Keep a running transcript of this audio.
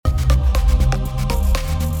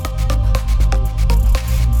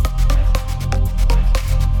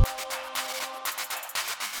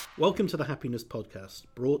Welcome to the Happiness Podcast,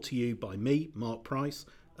 brought to you by me, Mark Price,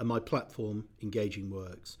 and my platform, Engaging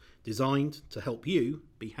Works, designed to help you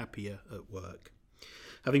be happier at work.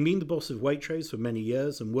 Having been the boss of Waitrose for many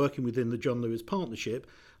years and working within the John Lewis Partnership,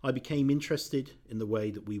 I became interested in the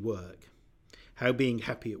way that we work. How being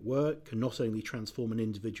happy at work can not only transform an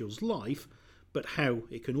individual's life, but how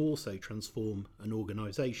it can also transform an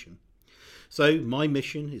organisation. So my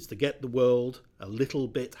mission is to get the world a little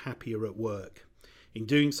bit happier at work. In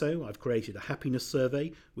doing so, I've created a happiness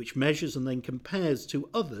survey which measures and then compares to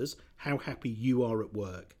others how happy you are at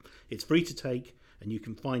work. It's free to take and you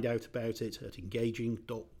can find out about it at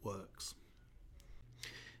engaging.works.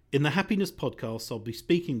 In the Happiness Podcast, I'll be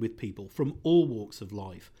speaking with people from all walks of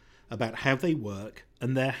life about how they work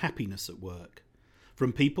and their happiness at work.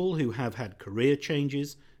 From people who have had career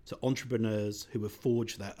changes to entrepreneurs who have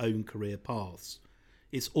forged their own career paths.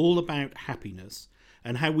 It's all about happiness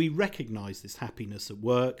and how we recognise this happiness at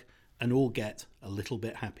work and all get a little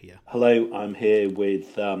bit happier. Hello, I'm here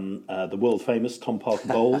with the world famous Tom Parker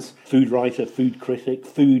Bowles, food writer, food critic,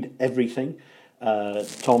 food everything.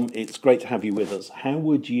 Tom, it's great to have you with us. How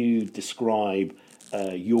would you describe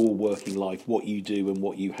your working life, what you do and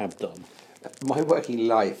what you have done? My working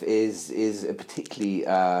life is a particularly,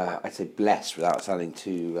 I'd say, blessed without sounding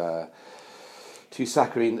too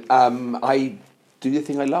saccharine. I do the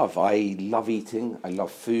thing I love. I love eating, I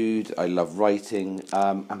love food, I love writing,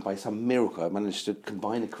 and by some miracle I managed to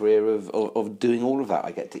combine a career of doing all of that.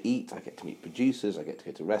 I get to eat, I get to meet producers, I get to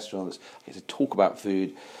go to restaurants, I get to talk about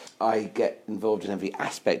food, I get involved in every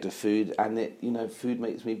aspect of food, and food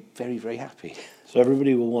makes me very, very happy. So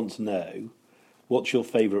everybody will want to know, what's your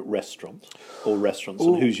favourite restaurant or restaurants,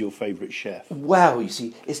 and who's your favourite chef? Well, you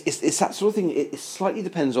see, it's that sort of thing. It slightly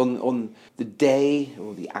depends on the day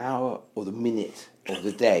or the hour or the minute of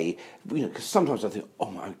the day. Because sometimes I think,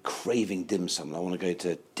 I'm craving dim sum. I want to go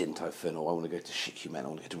to Din Tai Fung, or I want to go to Shik Yu Men, I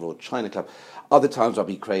want to go to Royal China Club. Other times I'll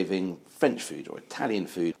be craving French food or Italian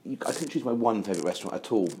food. I couldn't choose my one favourite restaurant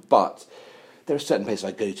at all, but there are certain places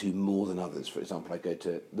I go to more than others. For example, I go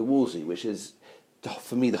to the Wolseley, which is,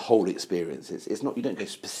 for me, the whole experience. It's not, you don't go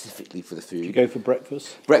specifically for the food. Do you go for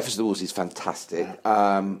breakfast? Breakfast at the Wolseley is fantastic.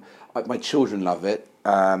 Yeah. My children love it.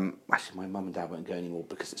 Actually, my mum and dad won't go anymore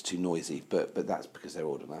because it's too noisy, but that's because they're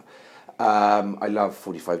older now. I love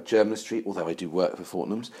 45 Jermyn Street, although I do work for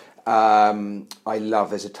Fortnum's.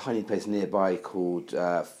 There's a tiny place nearby called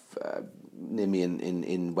near me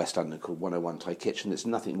in West London called 101 Thai Kitchen. It's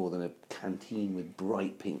nothing more than a canteen with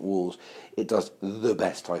bright pink walls. It does the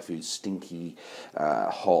best Thai food, stinky,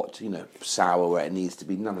 hot, sour where it needs to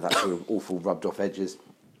be. None of that sort of awful rubbed off edges.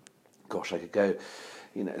 Gosh, I could go,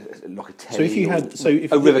 Locatelli. So if you had,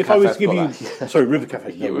 River I was to Cafe, give you, sorry, River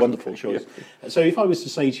Cafe, no, wonderful choice. Yeah. So if I was to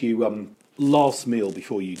say to you, last meal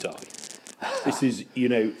before you die, this is,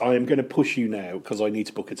 I am going to push you now because I need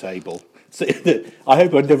to book a table. So, I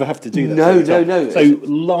hope I'd never have to do that. No. So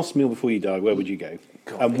last meal before you die, where would you go?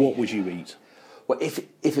 And what would you eat? Well, if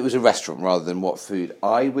it was a restaurant rather than what food,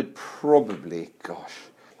 I would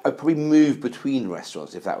I'd probably move between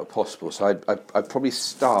restaurants if that were possible. So I'd probably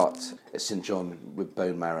start at St John with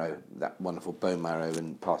bone marrow, that wonderful bone marrow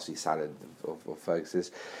and parsley salad of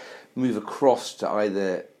Fergus's. Move across to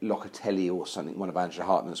either Locatelli or something, one of Angela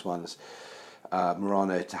Hartnett's ones,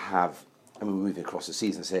 Murano, to have. We're moving across the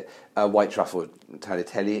seasons here. White truffle,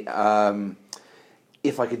 tagliatelle.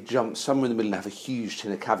 If I could jump somewhere in the middle and have a huge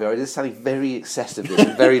tin of caviar, it is sounding very excessive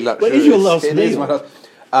and very luxurious. What is your last meal? Is my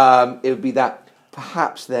last. It would be that.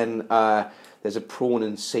 Perhaps then there's a prawn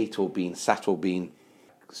and sator bean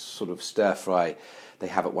sort of stir fry they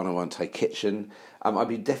have at 101 Thai Kitchen. I'd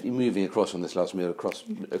be definitely moving across on this last meal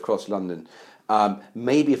across London.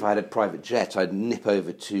 Maybe if I had a private jet, I'd nip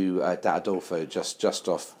over to Da Adolfo just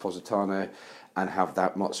off Positano and have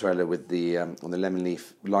that mozzarella with the on the lemon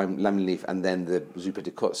leaf, and then the zuppa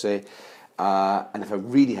di cozze. And if I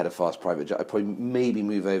really had a fast private jet, I'd probably maybe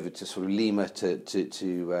move over to sort of Lima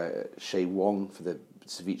to Shea Wong for the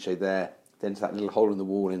ceviche there. Then to that little hole in the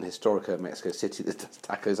wall in Historica, Mexico City, that does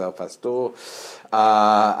tacos al pastor.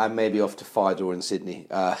 And maybe off to Fire in Sydney.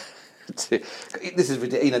 This is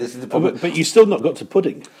ridiculous. This is the problem. But you still not got to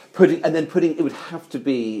pudding. Pudding. It would have to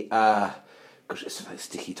be. It's like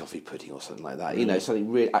sticky toffee pudding or something like that. Something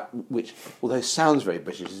really, which, although sounds very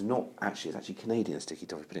British, is not actually. It's actually Canadian sticky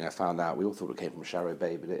toffee pudding. I found out. We all thought it came from Sharrow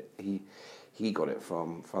Bay, but he got it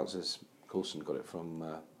from Francis Coulson. Got it from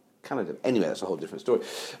Canada. Anyway, that's a whole different story.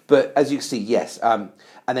 But as you can see, yes, and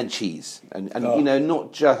then cheese, and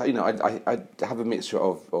not just I have a mixture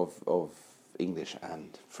of English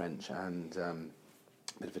and French and a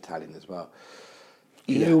bit of Italian as well.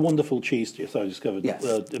 You know a wonderful cheese dish I discovered? Yes.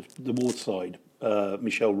 The Waterside,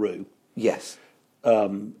 Michel Roux. Yes.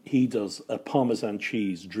 He does a Parmesan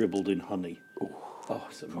cheese dribbled in honey. Oh,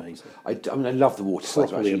 it's amazing. I mean, I love the Waterside.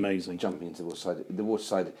 Properly amazing. Jumping into the Waterside. The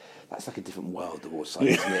Waterside, that's like a different world, the Waterside,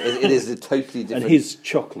 isn't it? It is a totally different... And his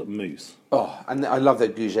chocolate mousse. Oh, and I love the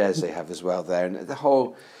gougères they have as well there. And the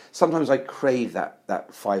whole... Sometimes I crave that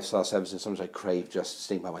 5-star service, and sometimes I crave just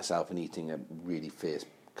staying by myself and eating a really fierce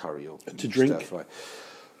curry or to drink. Stir fry.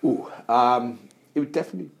 Ooh, it would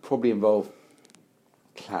definitely probably involve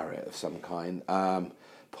claret of some kind,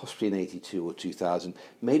 possibly an 82 or 2000,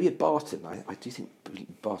 maybe a Barton. I do think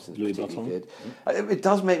Barton's Louis particularly Barton. good. It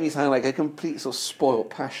does make me sound like a complete sort of spoilt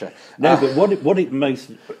pasha. No, but what it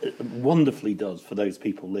most wonderfully does for those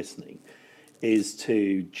people listening is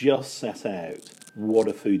to just set out what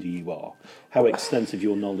a foodie you are, how extensive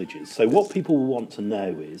your knowledge is. So what people want to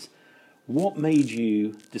know is, what made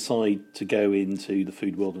you decide to go into the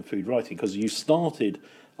food world and food writing? Because you started,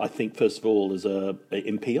 I think, first of all, as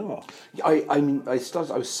in PR. I mean, I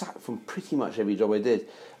was sacked from pretty much every job I did.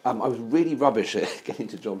 I was really rubbish at getting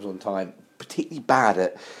to jobs on time, particularly bad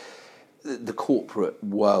at the corporate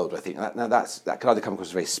world, I think. That can either come across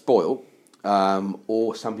as very spoiled,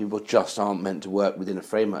 or some people just aren't meant to work within a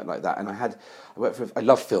framework like that. And I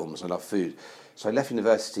love films, I love food. So I left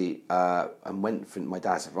university and went for, my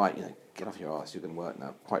dad said, right, get off your arse, you're going to work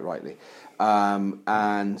now, quite rightly.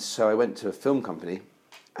 And so I went to a film company,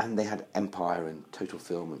 and they had Empire and Total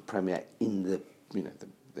Film and Premiere in the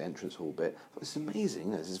entrance hall bit. It's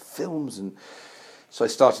amazing, there's films. And so I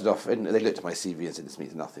started off, and they looked at my CV and said, this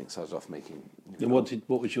means nothing. So I was off making... And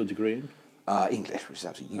what was your degree in? English, which is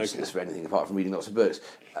absolutely useless for anything apart from reading lots of books.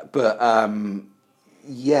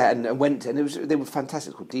 And I went, and they were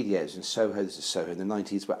fantastic. Called DDAs in Soho. This is Soho in the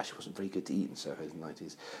 90s, but actually wasn't very good to eat in Soho in the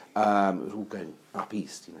 90s. It was all going up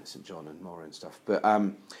east, St John and Mora and stuff. But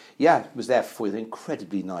was there for 4 years.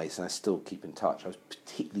 Incredibly nice, and I still keep in touch. I was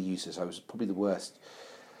particularly useless. I was probably the worst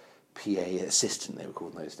PA assistant, they were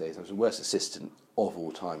called in those days. I was the worst assistant of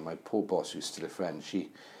all time. My poor boss, who's still a friend, she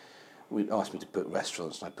would ask me to book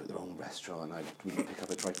restaurants, and I'd book the wrong restaurant, and I wouldn't pick up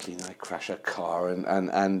a dry cleaner, I'd crash a car,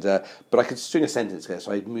 but I could string a sentence together,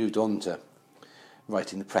 so I moved on to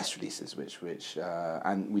writing the press releases, which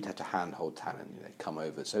and we'd have to handhold talent, they'd come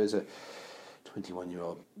over. So as a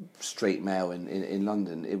 21-year-old straight male in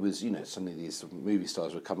London, it was, suddenly these sort of movie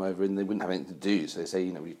stars would come over and they wouldn't have anything to do, so they say,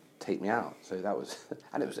 we take me out. So that was,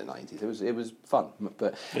 and it was the 90s. It was fun.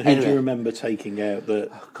 But anyway, who do you remember taking out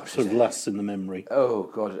that sort of lasts in the memory? Oh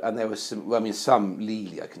God! And there was some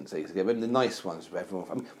legally I couldn't say together, but the nice ones were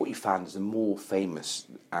everyone. What you found is the more famous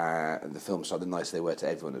the film star, the nicer they were to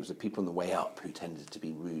everyone. It was the people on the way up who tended to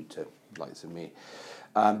be rude to likes of me.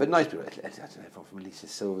 But nice people. I don't know, everyone from Alicia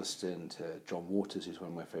Silverstone to John Waters, who's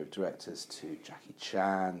one of my favourite directors, to Jackie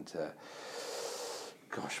Chan, to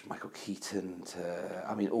Michael Keaton,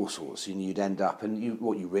 all sorts. You'd end up, and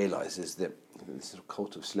what you realise is that this sort of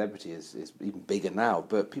cult of celebrity is even bigger now.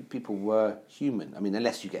 But people were human.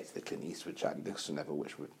 Unless you get to the Clint Eastwood, Jack Nicholson level,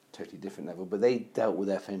 which were a totally different level, but they dealt with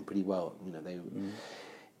their fame pretty well.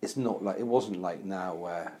 It's not like, it wasn't like now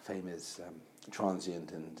where fame is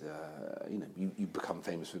transient and you become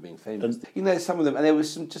famous for being famous. Some of them, and there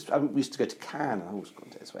was some we used to go to Cannes, and I always got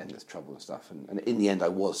into endless trouble and stuff, and in the end I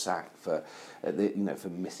was sacked for for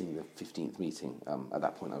missing the 15th meeting. At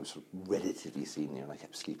that point I was sort of relatively senior, and I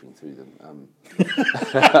kept sleeping through them.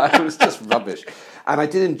 It was just rubbish, and I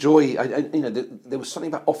did enjoy. There was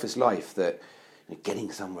something about office life that,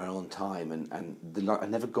 getting somewhere on time, and I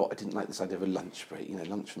didn't like this idea of a lunch break.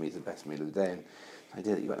 Lunch for me is the best meal of the day, and the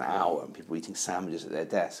idea that you got an hour and people eating sandwiches at their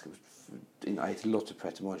desk. I ate a lot of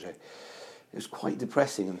pret-a-manger. It was quite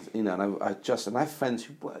depressing, and I have friends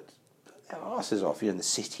who worked their asses off, in the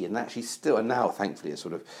city, and actually still, and now thankfully are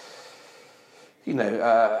sort of,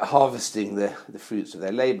 harvesting the fruits of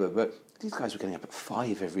their labour. But these guys were getting up at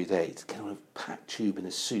 5 every day to get on a packed tube in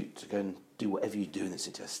a suit to go and do whatever you do in the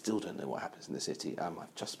city. I still don't know what happens in the city. I've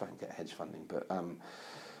just about to get hedge funding, but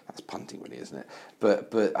that's punting, really, isn't it? But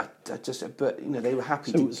they were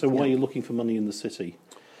happy. So why are you looking for money in the city?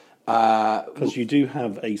 Because you do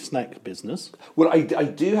have a snack business. Well, I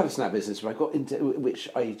do have a snack business, but I got into which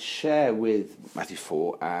I share with Matthew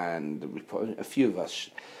Fort and a few of us.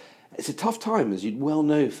 It's a tough time, as you'd well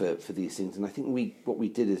know, for these things. And I think what we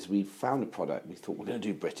did is we found a product. We thought we're going to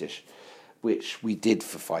do British, which we did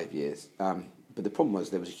for 5 years. But the problem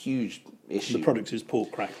was there was a huge issue. The product is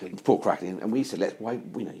pork crackling. Pork crackling, and we said,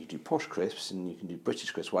 you do posh crisps and you can do British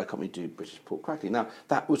crisps. Why can't we do British pork crackling? Now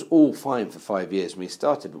that was all fine for 5 years when we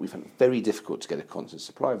started, but we found it very difficult to get a constant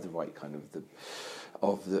supply of the right kind of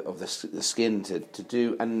the skin to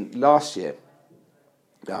do. And last year,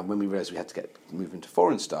 when we realised we had to move into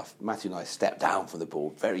foreign stuff, Matthew and I stepped down from the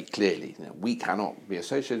board very clearly. We cannot be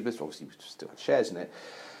associated with this. Obviously, we still had shares in it.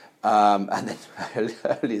 And then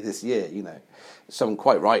earlier this year, someone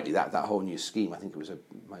quite rightly, that whole new scheme, I think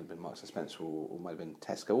it might have been Marks and Spencer or might have been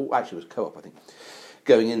Tesco, or actually it was Co-op, I think,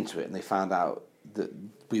 going into it, and they found out that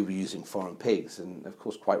we were using foreign pigs, and of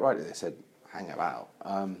course, quite rightly, they said, hang about.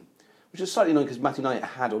 Which is slightly annoying because Matthew and I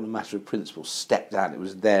had, on a matter of principle, stepped down. It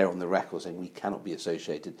was there on the record saying we cannot be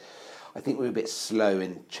associated. I think we were a bit slow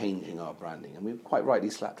in changing our branding, and we were quite rightly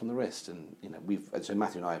slapped on the wrist. And so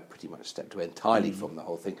Matthew and I have pretty much stepped away entirely from the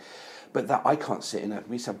whole thing. But that I can't sit in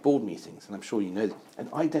we used to have board meetings, and I'm sure you know that. And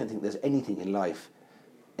I don't think there's anything in life,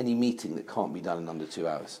 any meeting that can't be done in under 2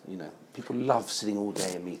 hours. People love sitting all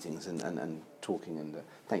day in meetings and talking. And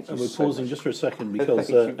thank you. And we're so pausing much. just for a second because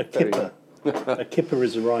a kipper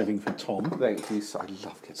is arriving for Tom. Thank you. I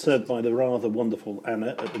love kippers. Served by the rather wonderful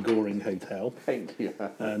Anna at the Goring Hotel. Thank you.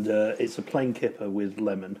 And it's a plain kipper with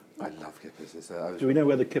lemon. I love kippers. Do we know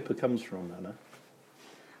where the kipper comes from, Anna?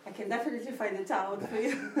 I can definitely find it out for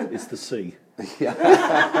you. It's the sea. Yeah.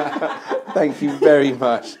 Thank you very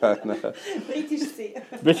much, Anna. British Sea.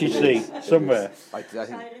 British Sea, somewhere. I Can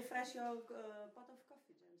think, I refresh your pot of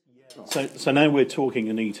coffee, James? So now we're talking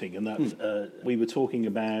and eating, and that we were talking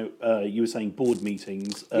about. You were saying board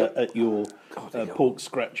meetings at your pork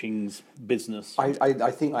scratchings business.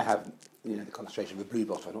 I think I have the concentration of a blue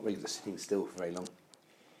bottle. I'm not really sitting still for very long,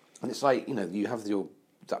 and it's like you have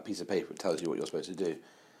that piece of paper that tells you what you're supposed to do.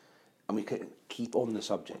 And we can keep on the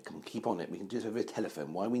subject, and keep on it. We can do this over a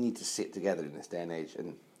telephone. Why we need to sit together in this day and age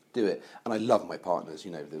and do it? And I love my partners,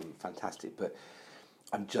 they're fantastic, but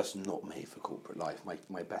I'm just not made for corporate life.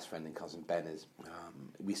 My best friend and cousin Ben is,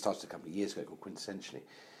 we started a company years ago called Quintessentially.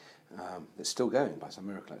 It's still going by some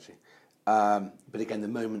miracle, actually. But again, the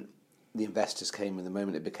moment the investors came and the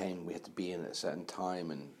moment it became we had to be in at a certain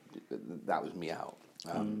time, and that was me out.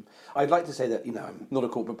 I'd like to say that I'm not a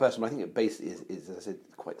corporate person, but I think it basically is as I said,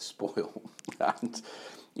 quite spoiled. And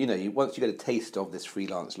once you get a taste of this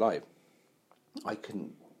freelance life, I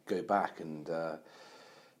couldn't go back and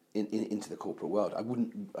into the corporate world. They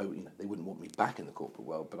wouldn't want me back in the corporate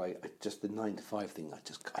world, but I just the 9 to 5 thing,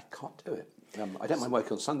 I can't do it. I don't mind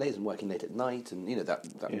working on Sundays and working late at night, and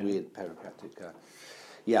that weird peripatetic.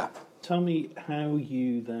 Tell me how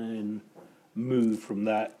you then moved from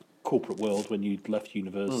that corporate world when you'd left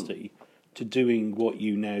university to doing what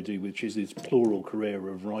you now do, which is this plural career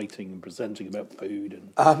of writing and presenting about food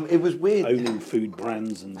and it was weird. owning food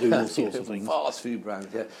brands and doing all sorts of things. Fast food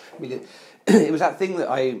brands, yeah. I mean, it was that thing that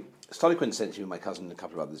I started Quintessentially with my cousin and a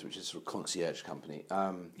couple of others, which is a sort of concierge company.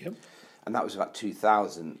 And that was about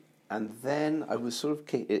 2000. And then I was sort of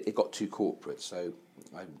it got too corporate, so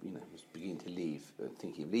I was beginning to leave,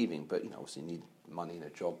 thinking of leaving, but obviously need money and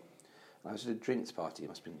a job. And I was at a drinks party, it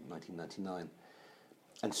must have been 1999,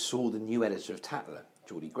 and saw the new editor of Tatler,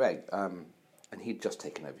 Geordie Gregg, and he'd just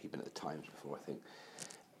taken over. He'd been at the Times before, I think.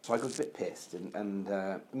 So I got a bit pissed and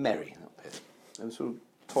merry, not pissed, and sort of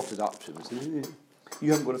totted up to him and said,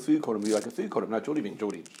 "You haven't got a food column. You like a food column?" Now Geordie being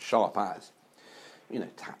Geordie, sharp as,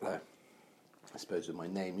 Tatler, I suppose with my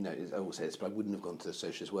name, I always say this, but I wouldn't have gone to the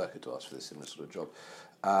socialist worker to ask for this similar sort of job.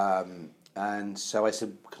 And so I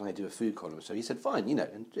said, "Can I do a food column?" So he said, "Fine,"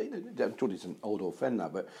 and Geordie's an old friend now,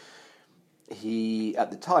 but he,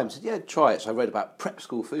 at the time, said, "Yeah, try it." So I wrote about prep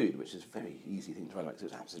school food, which is a very easy thing to write about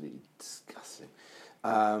because it was absolutely disgusting.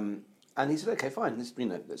 And he said, "Okay, fine."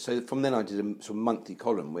 So from then I did a sort of monthly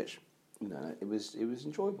column, which, it was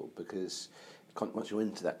enjoyable because once you're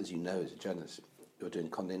into that, as as a journalist, you're doing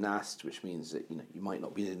Condé Nast, which means that, you might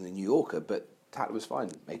not be in the New Yorker, but Tatler was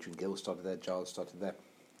fine. Adrian Gill started there, Giles started there.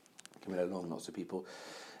 Coming along, lots of people,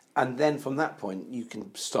 and then from that point you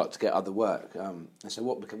can start to get other work. And so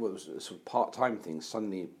what was a sort of part-time thing?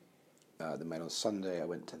 Suddenly, the Mail on Sunday. I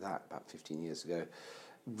went to that about 15 years ago,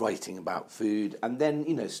 writing about food, and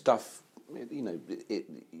then stuff.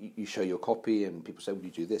 You show your copy, and people say, "Will you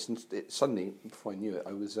do this?" And suddenly, before I knew it,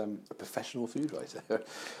 I was a professional food writer.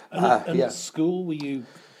 And at school, were you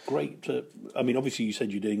great? Obviously, you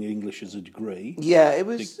said you're doing English as a degree. Yeah, it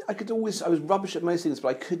was. I was rubbish at most things, but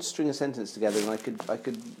I could string a sentence together, and I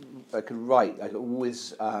could write. I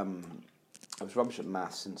was rubbish at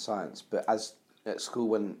maths and science, but at school,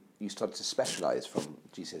 when you started to specialise from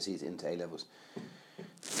GCSEs into A levels,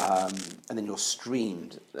 and then you're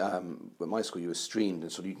streamed. At my school, you were streamed,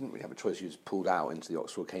 and so you didn't really have a choice. You was pulled out into the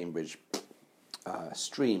Oxford, Cambridge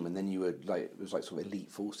stream, and then you were it was like sort of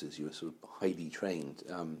elite forces. You were sort of highly trained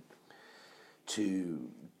to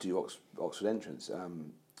do Oxford entrance,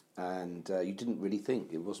 and you didn't really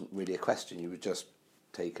think. It wasn't really a question. You were just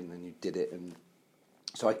taken and you did it. And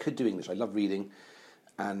so I could do English. I love reading,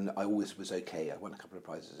 and I always was okay. I won a couple of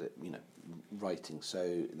prizes at writing,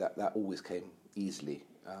 so that always came easily.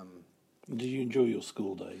 Did you enjoy your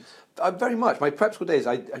school days? Very much. My prep school days,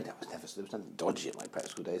 there was nothing dodgy at my prep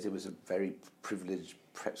school days. It was a very privileged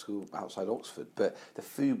prep school outside Oxford, but the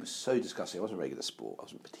food was so disgusting. I wasn't very good at sport. I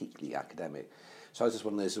wasn't particularly academic. So I was just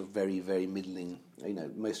one of those sort of very, very middling,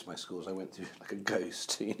 most of my schools I went through like a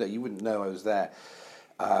ghost. You wouldn't know I was there.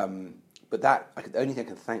 But the only thing I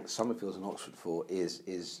can thank Summerfields and Oxford for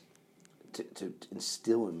is to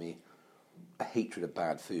instill in me a hatred of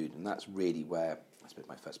bad food, and that's really where I suppose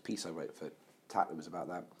my first piece I wrote for Tatler was about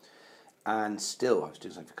that. And still, I was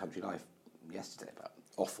doing something for Country Life yesterday about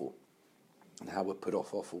offal and how we're put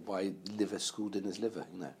off offal by school dinners liver.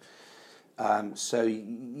 So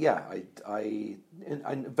yeah, I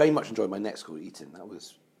very much enjoyed my next school, Eton. That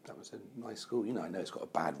was a nice school. I know it's got a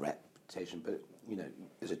bad reputation, but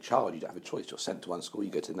as a child, you don't have a choice. You're sent to one school,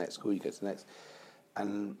 you go to the next school, you go to the next,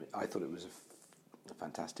 and I thought it was a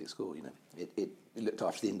fantastic school. It looked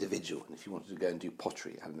after the individual, and if you wanted to go and do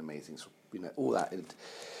pottery, it had an amazing, all that.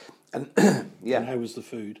 And yeah. And how was the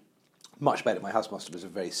food? Much better. My housemaster was a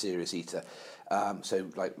very serious eater. So,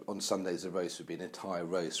 like on Sundays, the roast would be an entire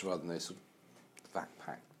roast rather than those sort of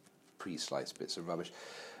backpack pre-sliced bits of rubbish.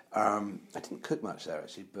 I didn't cook much there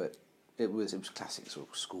actually, but it was classic sort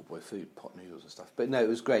of schoolboy food, pot noodles and stuff. But no, it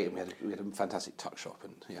was great, and we had a fantastic tuck shop,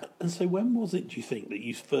 and yeah. And so, when was it? Do you think that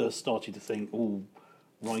you first started to think,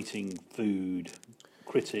 writing food,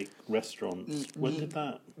 critic, restaurants? When did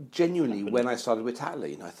that? Genuinely, happen? when I started with Tatler,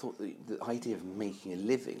 I thought the idea of making a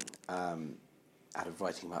living out of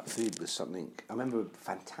writing about food was something. I remember a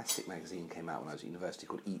fantastic magazine came out when I was at university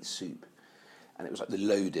called Eat Soup, and it was like the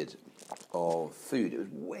loaded of food. It was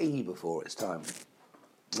way before its time.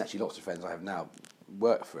 And actually, lots of friends I have now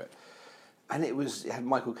work for it. And it had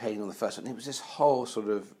Michael Caine on the first one. And it was this whole sort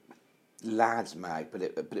of lads mag, but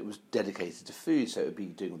it was dedicated to food. So it would be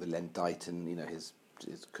doing all the Len Dighton, his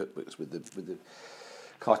cookbooks with the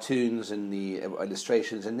cartoons and the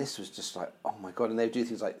illustrations. And this was just like, oh my God. And they would do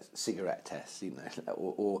things like cigarette tests,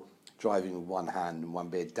 or driving with one hand and one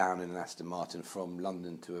beer down in an Aston Martin from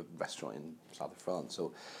London to a restaurant in south of France,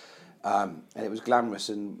 and it was glamorous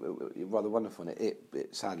and rather wonderful. And it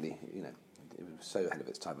sadly, it was so ahead of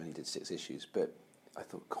its time. Only did 6 issues, but I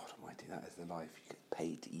thought, God Almighty, that is the life. You get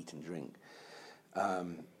paid to eat and drink,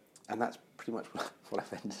 and that's pretty much what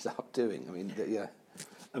I've ended up doing. I mean, yeah.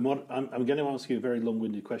 And I'm going to ask you a very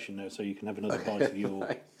long-winded question now, so you can have another bite of your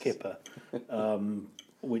kipper,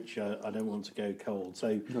 which I don't want to go cold.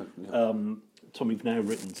 So, Tom, you've now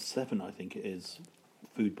written 7, I think it is,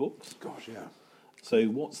 food books. Gosh, yeah. So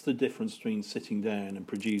what's the difference between sitting down and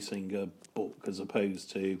producing a book as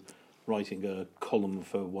opposed to writing a column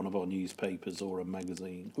for one of our newspapers or a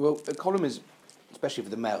magazine? Well, a column is, especially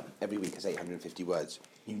for the Mail, every week is 850 words.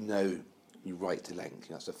 You write to length.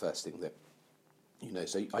 That's the first thing that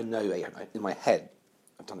So I know in my head,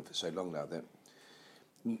 I've done it for so long now that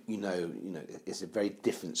it's a very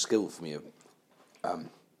different skill for me.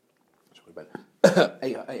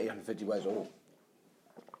 850 words or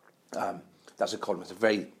that's a column. It's a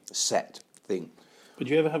very set thing. But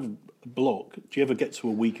do you ever have a block? Do you ever get to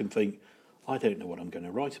a week and think, I don't know what I'm going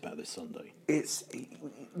to write about this Sunday? It's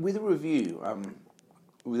with a review,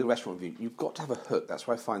 with a restaurant review, you've got to have a hook. That's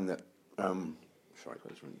why I find that. Sorry, I've got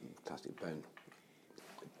this fantastic bone.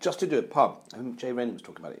 Just to do a pub, I think Jay Rennie was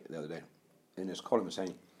talking about it the other day in his column,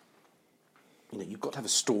 saying, you've got to have a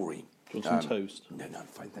story. Do you want some toast? No, I'm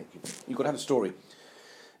fine, thank you. You've got to have a story.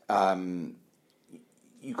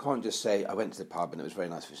 You can't just say, I went to the pub and it was very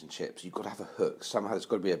nice fish and chips. You've got to have a hook. Somehow there's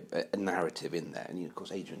got to be a narrative in there. And, of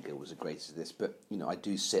course, Adrian Gill was the greatest at this. But, I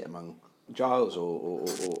do sit among Giles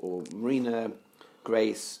or Marina,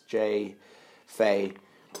 Grace, Jay, Faye.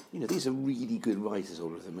 These are really good writers,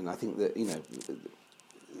 all of them. And I think that,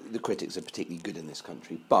 the critics are particularly good in this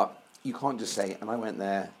country. But you can't just say, and I went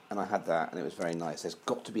there and I had that and it was very nice. There's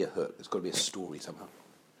got to be a hook. There's got to be a story somehow.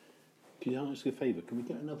 Can you ask a favour? Can we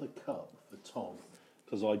get another cup for Tom?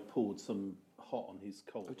 Because I poured some hot on his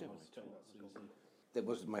cold. There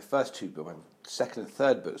was my first 2 books. My second and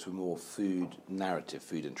third books were more food, narrative,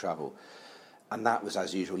 food and travel. And that was,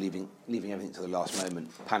 as usual, leaving everything to the last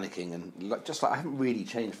moment, panicking. And I haven't really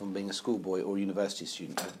changed from being a schoolboy or a university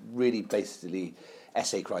student. I've really basically,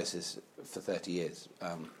 essay crisis for 30 years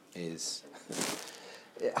is...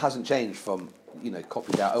 It hasn't changed from,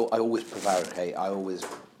 copied out. I always prevaricate. I always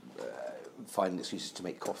find excuses to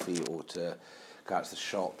make coffee or to go out to the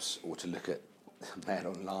shops or to look at Mail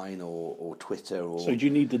Online or Twitter. So do you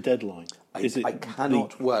need the deadline? I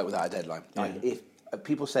cannot work without a deadline. Yeah. If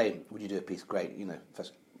people say, would you do a piece? Great.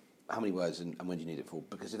 First, how many words and when do you need it for?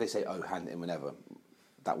 Because if they say, hand it in whenever,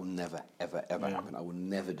 That will never, ever, ever happen. I will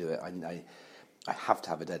never do it. I have to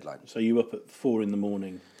have a deadline. So you up at 4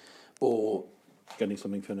 a.m. Or getting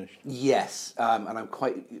something finished? yes, and I'm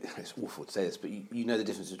quite. It's awful to say this, but you know the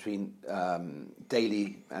difference between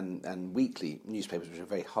daily and weekly newspapers, which are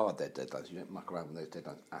very hard. Their deadlines. You don't muck around with those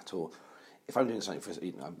deadlines at all. If I'm doing something for,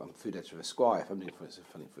 I'm food editor for Esquire. If I'm doing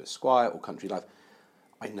something for Esquire or Country Life,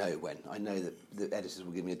 I know when. I know that the editors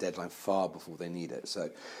will give me a deadline far before they need it. So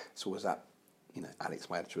it's always that. Alex,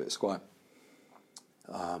 my editor at Esquire.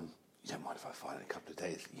 You don't mind if I file in a couple of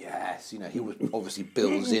days? Yes, he was obviously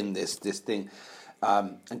builds in this thing.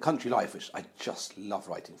 And Country Life, which I just love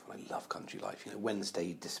writing for. I love Country Life.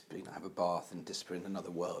 Wednesday, have a bath and disappear in another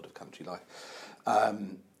world of Country Life.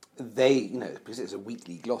 They, because it's a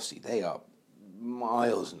weekly glossy, they are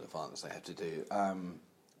miles in advance they have to do.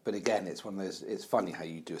 But again, it's one of those, it's funny how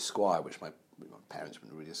you do Esquire, which my parents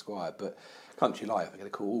weren't really Esquire, but Country Life, I get a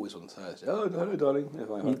call always on Thursday. Oh, hello,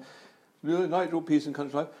 darling. Nigel Pearce and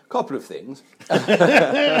Country Life. Couple of things.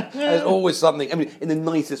 There's always something. I mean, in the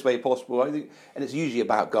nicest way possible. I think, and it's usually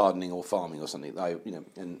about gardening or farming or something.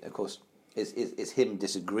 And of course, it's him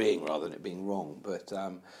disagreeing rather than it being wrong. But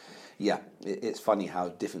it's funny how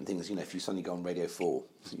different things. If you suddenly go on Radio 4,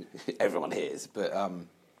 everyone hears. But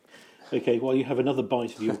okay, while you have another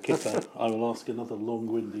bite of your kipper, I will ask another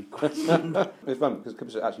long-winded question. It's fun because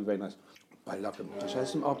kippers are actually very nice. I love them. I had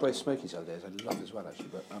some Arbor Smokies the other days. I love them as well, actually.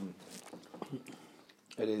 But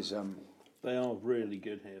it is. They are really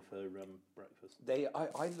good here for breakfast.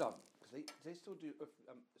 I love because they still do.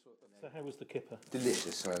 So how was the kipper?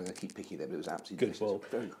 Delicious. Sorry, I'm going to keep picking it, but it was absolutely good.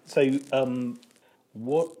 Delicious. Well, so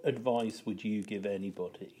what advice would you give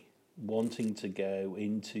anybody wanting to go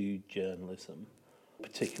into journalism,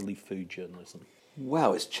 particularly food journalism?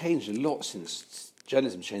 Well, it's changed a lot since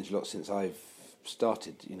journalism's changed a lot since I've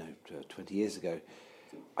started, 20 years ago.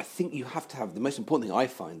 I think you have to have, the most important thing I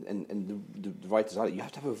find, and the writers are, you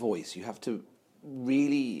have to have a voice. You have to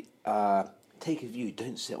really take a view.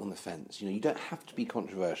 Don't sit on the fence. You don't have to be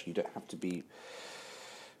controversial. You don't have to be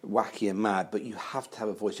wacky and mad, but you have to have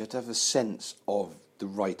a voice. You have to have a sense of the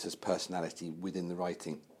writer's personality within the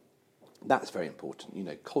writing. That's very important.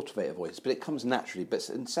 Cultivate a voice, but it comes naturally.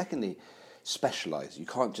 And secondly, specialise. You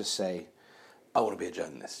can't just say, I want to be a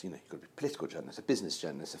journalist. You've got to be a political journalist, a business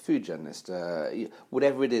journalist, a food journalist,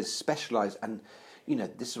 whatever it is, specialise. And,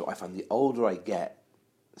 this is what I find. The older I get,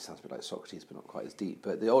 it sounds a bit like Socrates, but not quite as deep,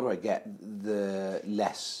 but the older I get, the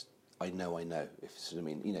less I know, if you see what I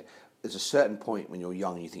mean. There's a certain point when you're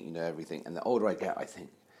young, you think you know everything. And the older I get, I think,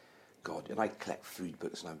 God, and I collect food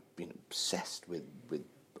books, and I've been obsessed with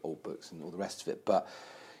old books and all the rest of it. But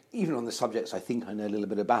even on the subjects I think I know a little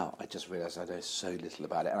bit about, I just realise I know so little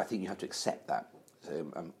about it. And I think you have to accept that.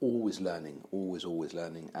 So I'm always learning, always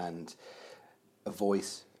learning. And a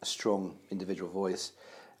voice, a strong individual voice.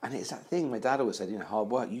 And it's that thing my dad always said, hard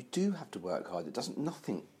work. You do have to work hard. It doesn't,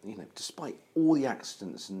 nothing, despite all the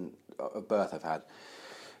accidents and of birth I've had,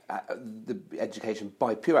 the education,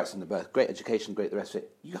 by pure accident of birth, great education, great the rest of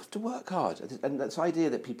it, you have to work hard. And that's the idea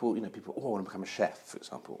that people, I want to become a chef, for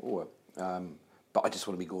example, or but I just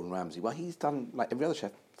want to be Gordon Ramsay. Well, he's done, like every other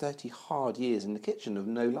chef, 30 hard years in the kitchen of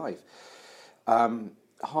no life.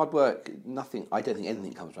 Hard work, nothing, I don't think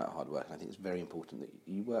anything comes from hard work. And I think it's very important that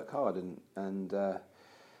you work hard. And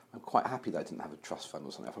I'm quite happy that I didn't have a trust fund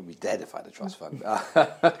or something. I'd probably be dead if I had a trust fund.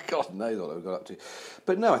 God knows what I got up to.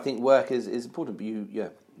 But no, I think work is important. But you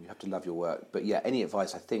have to love your work. But yeah, any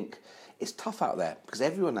advice, I think, it's tough out there. Because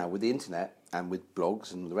everyone now, with the internet and with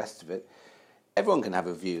blogs and the rest of it, everyone can have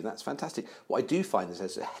a view, and that's fantastic. What I do find is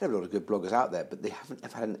there's a hell of a lot of good bloggers out there, but they haven't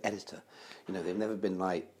ever had an editor. They've never been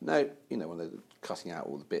like, no, when they're cutting out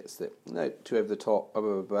all the bits that, no, too over the top, blah,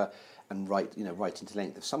 blah, blah, blah, and write into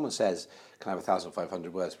length. If someone says, can I have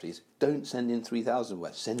 1,500 words, please? Don't send in 3,000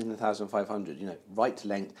 words. Send in 1,500. Write to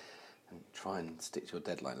length and try and stick to your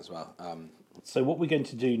deadline as well. So what we're going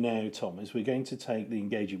to do now, Tom, is we're going to take the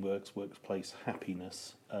Engaging Workplace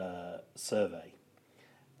Happiness survey.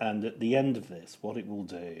 And at the end of this, what it will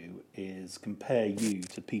do is compare you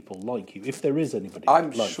to people like you, if there is anybody I'm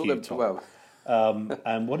like sure you, that, Tom. well.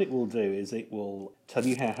 And what it will do is it will tell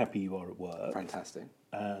you how happy you are at work. Fantastic.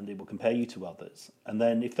 And it will compare you to others. And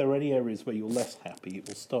then if there are any areas where you're less happy, it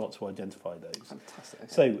will start to identify those. Fantastic. Okay.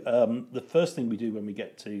 So the first thing we do when we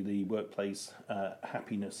get to the workplace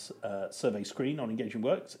happiness survey screen on Engaging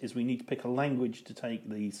Works is we need to pick a language to take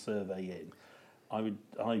the survey in. I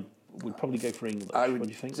would probably go for English. I would what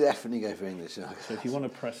do you think? definitely go for English. So if you want to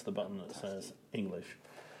press the button that says English.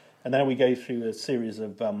 And now we go through a series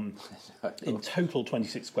of, in total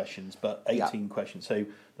 26 questions, but 18 questions. So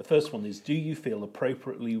the first one is, do you feel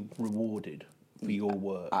appropriately rewarded for your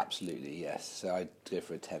work? Absolutely, yes. So I'd go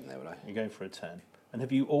for a 10 there, would I? You go for a 10. And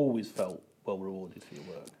have you always felt well rewarded for your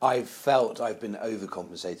work? I've felt I've been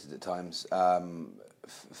overcompensated at times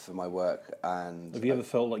for my work. And Have you ever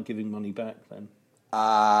felt like giving money back then?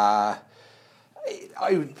 I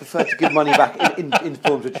would prefer to give money back in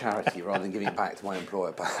forms of charity rather than giving it back to my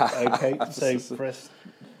employer. Okay, so press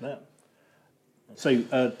that. So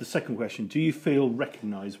the second question, do you feel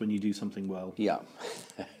recognised when you do something well? Yeah.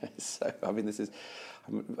 So, I mean, it's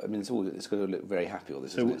going to look very happy, all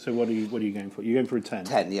this, isn't it? So what are you going for? You're going for a 10?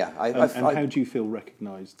 10, yeah. And how do you feel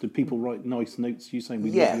recognised? Do people write nice notes to you saying,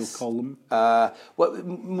 we love your column? Well,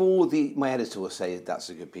 my editor will say that's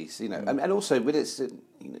a good piece, you know. And also, when it's,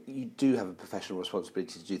 you do have a professional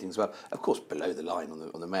responsibility to do things well. Of course, below the line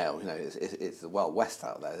on the Mail, you know, it's the Wild West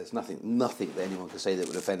out there. There's nothing that anyone can say that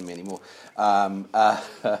would offend me anymore. But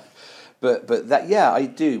that, yeah, I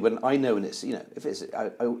do. When it's, you know, if it's,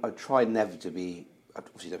 I try never to be,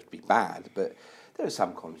 obviously never to be bad, but there are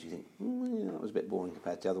some columns you think, that was a bit boring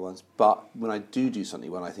compared to other ones. But when I do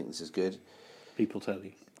something well, I think this is good. People tell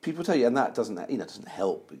you. And that doesn't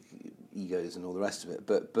help egos and all the rest of it.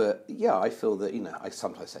 But yeah, I feel that, you know, I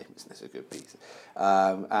sometimes say, isn't this a good piece?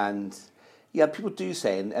 And yeah, people do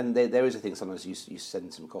say, and there is a thing, sometimes you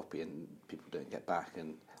send some copy and people don't get back,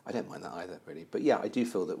 and I don't mind that either, really. But yeah, I do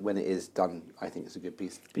feel that when it is done, I think it's a good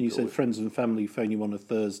piece. You said friends and family phone you on a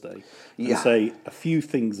Thursday and Yeah. say a few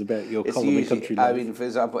things about your column in Country Life. I mean, for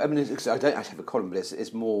example, I don't actually have a column, but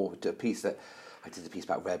it's more a piece that I did a piece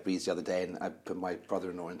about Rare Breeds the other day, and I put my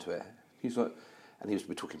brother-in-law into it.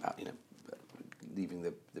 We're talking about, you know, leaving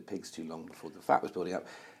the pigs too long before the fat was building up,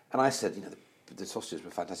 and I said, you know, the sausages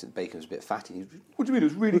were fantastic, the bacon was a bit fatty. He was, what do you mean? It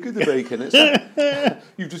was really good, the bacon. It's like,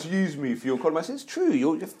 you've just used me for your column. I said, it's true.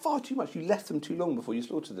 You're far too much. You left them too long before you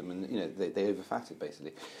slaughtered them, and you know they overfatted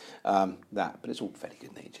basically. But it's all very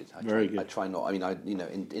good natured. Very good. I try not. I mean,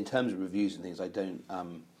 in terms of reviews and things, I don't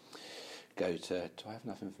go to. Do I have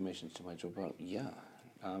enough information to my job? Well, yeah.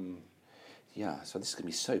 Yeah, so this is going to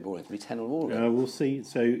be so boring. It's going to be 10 or more. We'll see.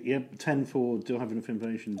 So, yeah, 10 for do I have enough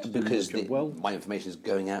information to because do my job well? My information is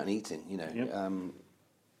going out and eating, you know. Yep.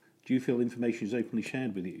 Do you feel information is openly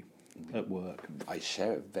shared with you at work? I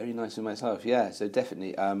share it very nicely myself, yeah. So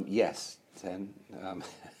definitely, yes, 10.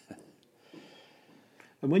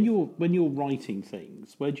 And when you're writing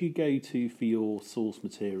things, where do you go to for your source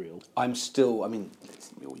material? We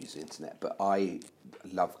all use the internet, but I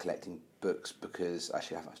love collecting books because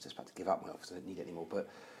actually I was just about to give up my office. I don't need it anymore, but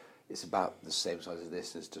it's about the same size as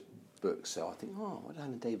this as to books. So I think, what did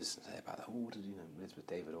Alan Davison say about that? Or what did Elizabeth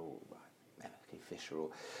David or M.F.K. Fisher?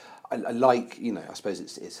 Or I like, you know, I suppose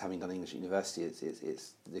it's having done English at university.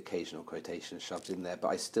 It's the occasional quotation shoved in there, but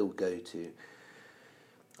I still go to.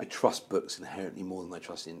 I trust books inherently more than I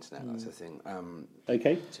trust the internet. That's the thing.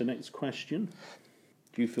 Okay, so next question.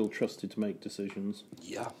 Do you feel trusted to make decisions?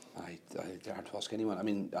 Yeah, I don't have to ask anyone. I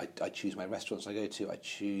mean, I choose my restaurants I go to. I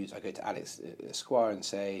go to Alex Esquire and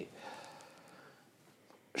say,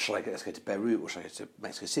 let's go to Beirut, or should I go to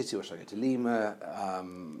Mexico City, or should I go to Lima?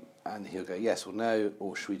 And he'll go yes or no,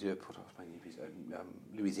 or should we do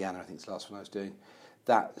Louisiana, I think it's the last one I was doing.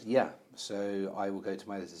 That, yeah. So I will go to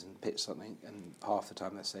my editors and pitch something, and half the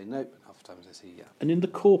time they say nope, and half the time they say yeah. And in the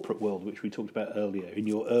corporate world, which we talked about earlier, in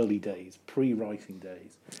your early days, pre-writing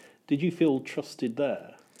days, did you feel trusted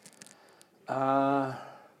there? To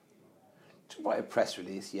write a press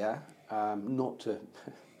release, yeah. Not to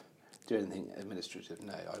do anything administrative,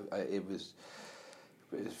 no. It was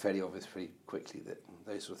fairly obvious pretty quickly that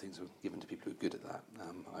those sort of things were given to people who are good at that.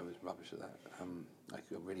 I was rubbish at that. I'm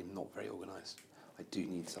really not very organised. I do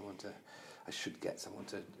need someone to. I should get someone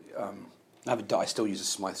to. I still use a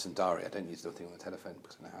Smythson diary. I don't use the thing on the telephone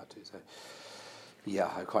because I know how to. So,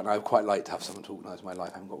 yeah, I quite like to have someone to organise my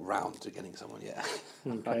life. I haven't got round to getting someone yet.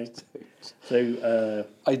 Okay. So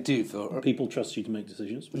I do feel people trust you to make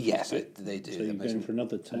decisions. Yes, they do. So you're going for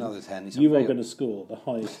another 10. Another 10. You are going to score the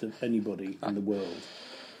highest of anybody in the world.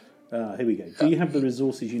 Here we go. Do you have the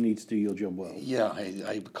resources you need to do your job well? Yeah,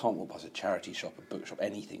 I can't walk past a charity shop, a bookshop,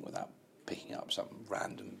 anything without picking up some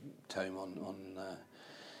random tome on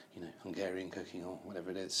Hungarian cooking or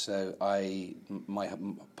whatever it is. So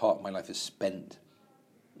part of my life is spent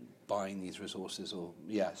buying these resources,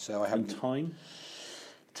 So I have time.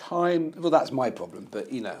 Time. Well, that's my problem. But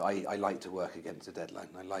I like to work against a deadline.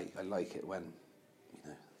 I like it when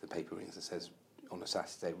the paper rings and says on a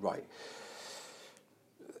Saturday, right,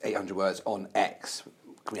 800 words on X.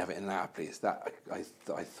 Can we have it in an hour, please? That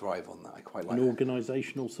I thrive on that. I quite like. And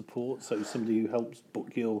organisational support, so somebody who helps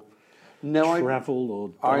book your travel or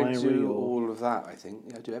diary. I do all of that. I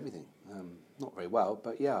think I do everything. not very well,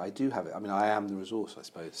 but yeah, I do have it. I mean, I am the resource, I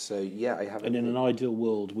suppose. So yeah, I have it. And in an ideal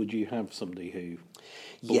world, would you have somebody who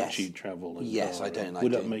books you travel? And Yes, I don't.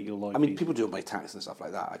 Would that make your life? I mean, easier? people do it by tax and stuff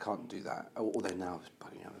like that. I can't do that. Although now,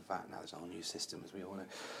 you know, with VAT, now there's a whole new system, as we all know.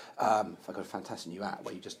 I've got a fantastic new app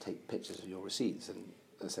where you just take pictures of your receipts and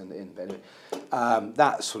send it in. But anyway,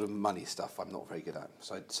 that sort of money stuff, I'm not very good at.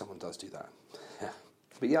 So someone does do that. Yeah.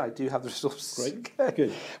 But yeah, I do have the resources. Great,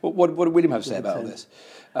 good. What did William have to say about all this?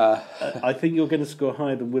 I think you're going to score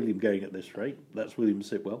higher than William going at this rate. That's William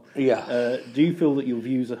Sitwell. Yeah. Do you feel that your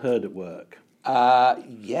views are heard at work?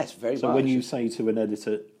 Yes, very much. So when you say to an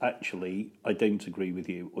editor, actually, I don't agree with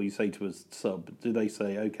you, or you say to a sub, do they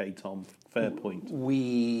say, okay, Tom, fair point?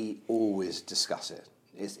 We always discuss it.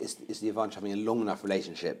 It's the advantage of having a long enough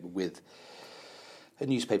relationship with a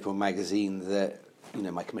newspaper or magazine that, you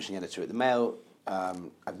know, my commissioning editor at the Mail,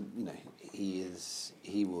 you know,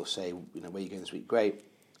 he will say, you know, where are you going this week? Great,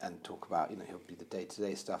 and talk about, you know, he'll do the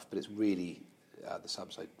day-to-day stuff, but it's really the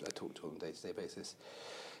subs I talk to on a day-to-day basis.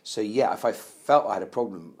 So yeah, if I felt I had a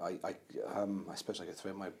problem, I suppose I could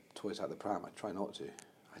throw my toys out the pram. I try not to.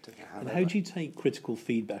 I don't know how. And how do you take critical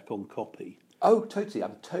feedback on copy? Oh, totally.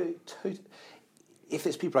 If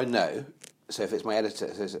it's people I know, so if it's my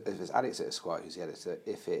editor, so if it's Alex at Esquire who's the editor,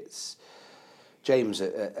 if it's James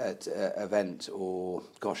at Event, or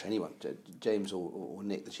gosh, anyone, James or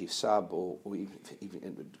Nick, the chief sub, or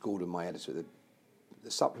even Gordon, my editor at the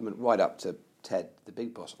supplement, right up to Ted, the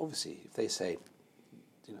big boss. Obviously, if they say,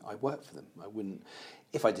 you know, I work for them, I wouldn't.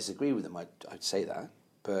 If I disagree with them, I'd say that.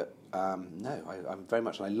 But no, I'm very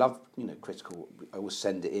much, and I love, you know, critical. I always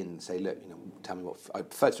send it in and say, look, you know, tell me what. I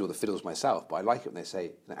prefer to do all the fiddles myself, but I like it when they say,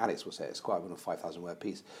 you know, Alex will say, it's quite a 5,000 word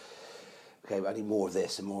piece. Okay, I need more of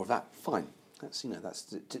this and more of that. Fine. That's, you know,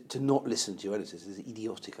 that's to not listen to your editors is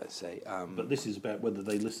idiotic, I'd say. But this is about whether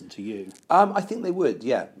they listen to you. I think they would,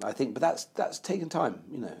 yeah. I think, but that's taken time,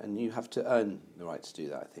 you know, and you have to earn the right to do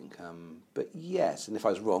that, I think. But yes, and if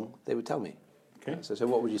I was wrong, they would tell me. Okay. So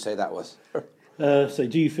what would you say that was? So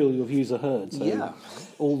do you feel your views are heard? So Yeah.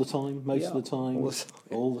 All the time, most of the time, all the time.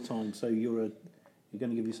 all the time. So you're going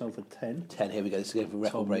to give yourself a 10. 10, here we go. This is going for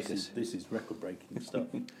record Tom, breakers. This is record-breaking stuff.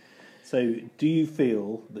 So do you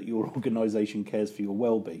feel that your organisation cares for your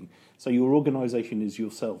well-being? So your organisation is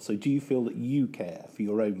yourself. So do you feel that you care for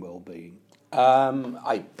your own well-being?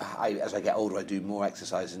 I as I get older, I do more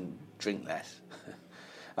exercise and drink less.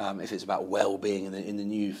 If it's about well-being in the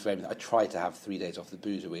new frame, I try to have 3 days off the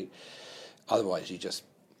booze a week. Otherwise, you just,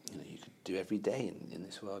 you know, you could do every day in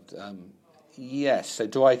this world. Yes. So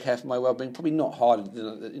do I care for my well-being? Probably not hard.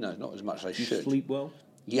 You know, not as much as I should. Do you sleep well?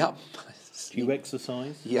 Yep. Do you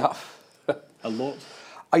exercise? Yep. A lot?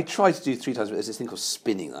 I try to do 3 times. There's this thing called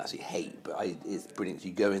spinning that I actually hate, but it's brilliant.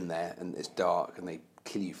 You go in there and it's dark and they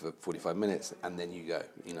kill you for 45 minutes and then you go.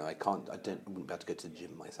 You know, I wouldn't be able to go to the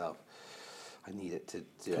gym myself. I need it to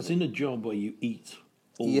do. Because in a job where you eat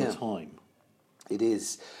all the time. It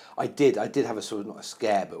is. I did have a sort of, not a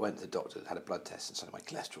scare, but went to the doctor, had a blood test, and so my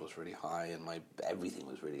cholesterol was really high and my everything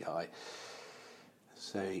was really high.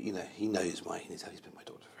 So, you know, he's been my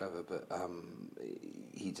doctor forever, but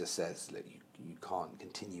he just says, look, you can't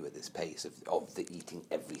continue at this pace of the eating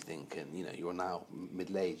everything, and, you know, you're now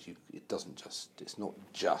middle-aged, it's not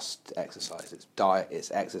just exercise, it's diet,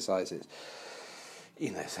 it's exercise, it's,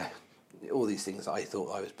 you know, so all these things I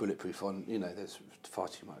thought I was bulletproof on, you know, there's far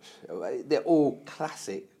too much. They're all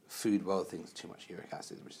classic food world things, too much uric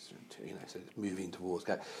acid, which is, you know, so it's moving towards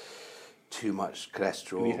too much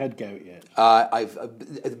cholesterol. Have you had gout yet? I've at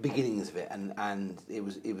the beginnings of it, and it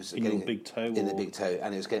was in your big toe. In the big toe,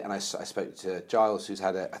 and it was getting. And I spoke to Giles, who's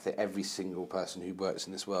had I think every single person who works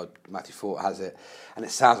in this world, Matthew Fort has it, and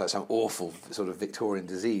it sounds like some awful sort of Victorian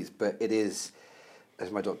disease, but it is, as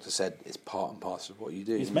my doctor said, it's part and parcel of what you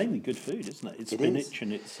do. It's mainly good food, isn't it? It's spinach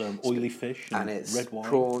and it's oily fish and it's red wine.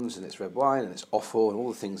 Prawns and it's red wine and it's offal and all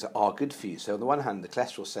the things that are good for you. So on the one hand, the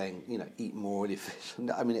cholesterol's saying, you know, eat more oily fish.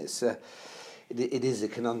 I mean, it is a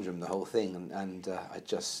conundrum, the whole thing. And I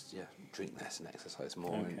just drink less and exercise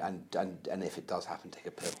more. Okay. And if it does happen, take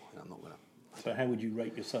a pill. I'm not going to. So how would you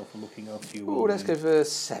rate yourself for looking after your? Oh, let's go for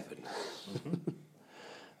 7.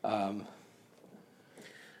 Mm-hmm.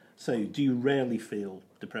 So, do you rarely feel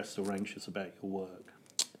depressed or anxious about your work?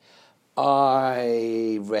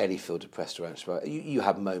 I rarely feel depressed or anxious about it. You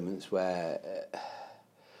have moments where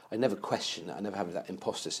I never question it. I never have that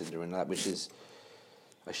imposter syndrome and that, which is,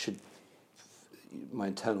 my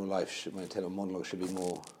internal monologue should be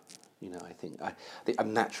more, you know, I think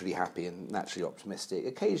I'm naturally happy and naturally optimistic.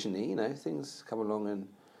 Occasionally, you know, things come along and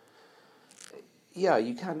yeah,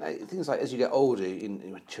 you can. Things like as you get older,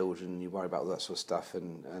 with children, you worry about all that sort of stuff,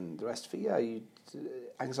 and the rest of it. Yeah,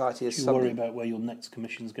 anxiety is Do you something. worry about where your next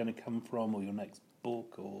commission's going to come from, or your next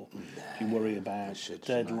book, or do you worry about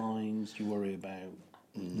deadlines? Do you worry about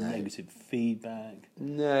negative feedback?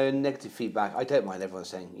 No, negative feedback. I don't mind everyone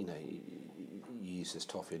saying, you use this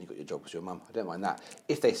toffee and you got your job with your mum. I don't mind that.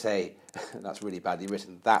 If they say that's really badly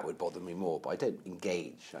written, that would bother me more. But I don't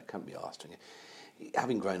engage. I can't be asked.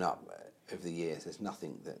 Having grown up over the years, there's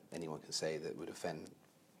nothing that anyone can say that would offend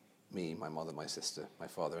me, my mother, my sister, my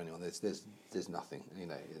father, anyone. There's nothing.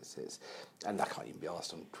 It's and I can't even be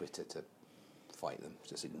asked on Twitter to fight them.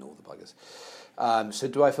 Just ignore the buggers. So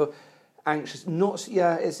do I feel anxious? Not.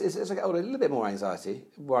 Yeah. It's as I get older, a little bit more anxiety,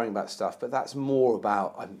 worrying about stuff. But that's more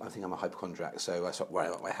about. I think I'm a hypochondriac, so I stop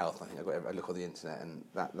worrying about my health. I think I look on the internet, and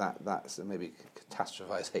that's maybe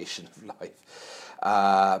catastrophization of life.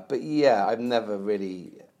 But yeah, I've never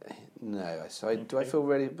really. No, so do I feel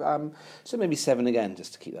really? So maybe 7 again,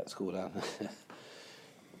 just to keep that score down.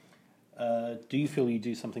 Do you feel you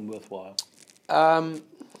do something worthwhile?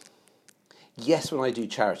 Yes, when I do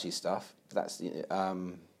charity stuff, that's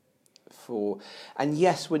and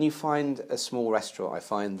yes, when you find a small restaurant, I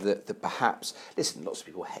find that perhaps listen, lots of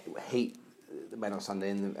people hate the Mail on Sunday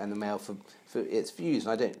and the Mail for its views,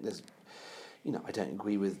 and I don't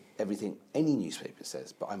agree with everything any newspaper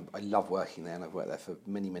says, but I love working there, and I've worked there for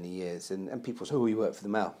many, many years. And people say, "Oh, you work for the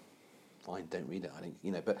Mail." Fine, don't read it. I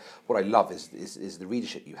think But what I love is the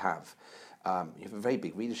readership you have. You have a very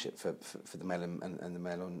big readership for the Mail and the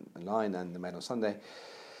Mail online and the Mail on Sunday,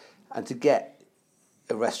 and to get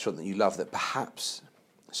a restaurant that you love that perhaps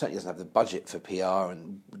certainly doesn't have the budget for PR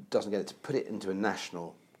and doesn't get it to put it into a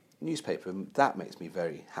national newspaper, and that makes me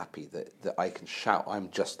very happy that I can shout I'm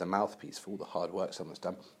just a mouthpiece for all the hard work someone's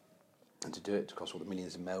done, and to do it across all the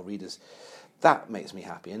millions of Mail readers, that makes me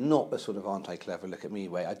happy, and not the sort of aren't I clever, look at me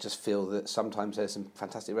way. I just feel that sometimes there's some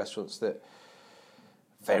fantastic restaurants that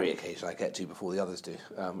very occasionally I get to before the others do,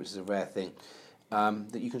 which is a rare thing,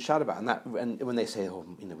 that you can shout about, and when they say,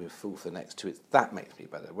 we're full for the next 2 weeks, that makes me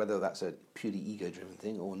better. Whether that's a purely ego-driven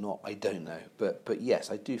thing or not, I don't know, but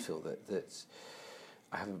yes, I do feel that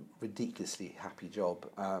I have a ridiculously happy job,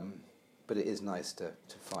 but it is nice to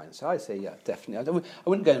find. So I'd say, yeah, definitely. I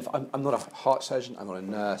wouldn't go in. I'm not a heart surgeon. I'm not a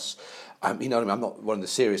nurse. I'm not one of the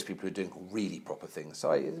serious people who are doing really proper things.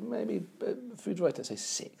 So maybe food writer, I'd say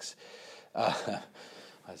 6. I'd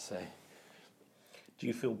say. Do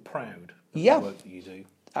you feel proud of the work that you do?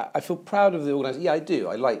 I feel proud of the organisation. Yeah, I do.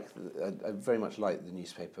 I very much like the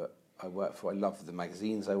newspaper I work for. I love the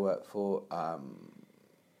magazines I work for.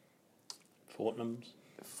 Fortnum's.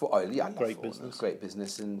 I love great business. Great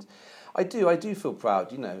business, and I do feel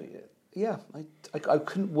proud. Yeah, I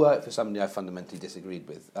couldn't work for somebody I fundamentally disagreed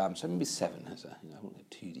with. So maybe 7. I won't go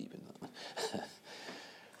too deep in that.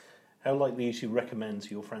 How likely is you recommend to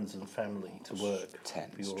your friends and family to work? 10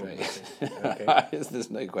 for your straight. Okay. There's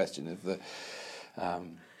no question of the.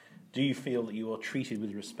 Do you feel that you are treated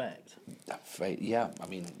with respect? Yeah. I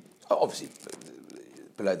mean, obviously,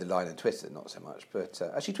 below the line on Twitter, not so much. But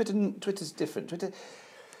actually, Twitter's different. Twitter,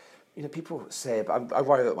 people say, but I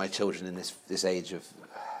worry about my children in this age of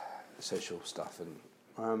social stuff,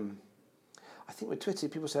 and I think with Twitter,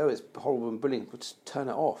 people say, "Oh, it's horrible and bullying." Well, just turn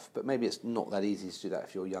it off. But maybe it's not that easy to do that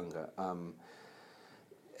if you're younger.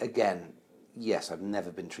 Again, yes, I've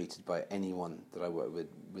never been treated by anyone that I work with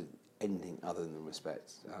anything other than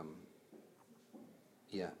respect.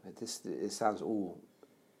 It sounds all.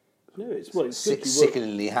 No, it's good.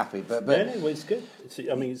 Sickeningly happy, but no, it's good.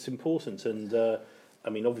 It's important, and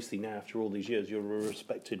obviously now after all these years, you're a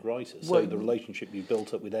respected writer. So the relationship you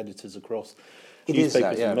built up with editors across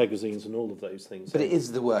newspapers and magazines and all of those things. But it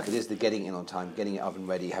is the work. It is the getting in on time, getting it oven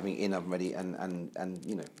ready, having it in oven ready, and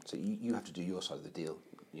so you have to do your side of the deal.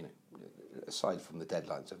 Aside from the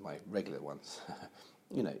deadlines of my regular ones,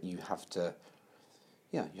 you have to.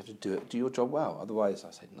 Yeah, you have to do your job well. Otherwise,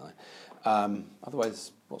 I say no.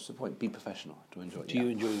 Otherwise, what's the point? Be professional. Do you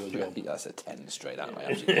enjoy your job? Yeah, that's a 10 straight out.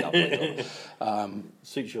 I absolutely love my job.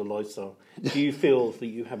 Suits your lifestyle. Do you feel that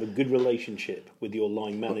you have a good relationship with your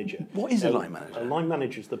line manager? What is a line manager? A line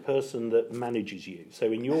manager is the person that manages you. So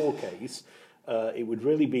in your case, it would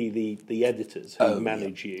really be the editors who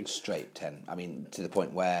manage you. Straight 10. I mean, to the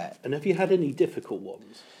point where... And have you had any difficult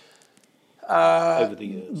ones over the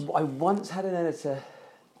years? I once had an editor...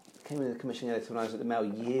 came in a commissioning editor when I was at the Mail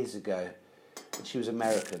years ago, and she was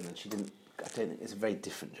American, and she didn't. I don't think it's a very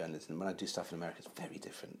different journalism. When I do stuff in America, it's very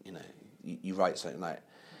different. You write something like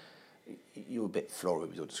you're a bit floral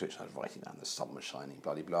with your description. I was writing down the sun was shining,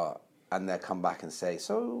 blah blah, and they'll come back and say,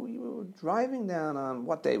 "So you were driving down on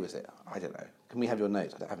what day was it? I don't know, Can we have your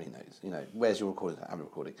notes? I don't have any notes. You know, where's your recording? I'm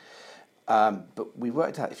recording. But we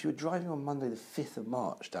worked out if you were driving on Monday the 5th of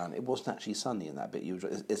March down, it wasn't actually sunny in that bit.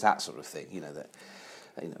 It's that sort of thing, you know, that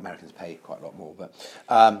Americans pay quite a lot more. But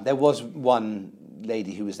there was one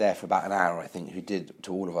lady who was there for about an hour, I think, who did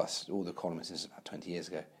to all of us, all the columnists, this is about 20 years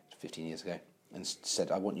ago, 15 years ago, and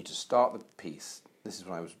said, I want you to start the piece. This is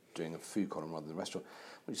when I was doing a food column rather than a restaurant. I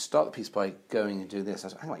want you to start the piece by going and do this. I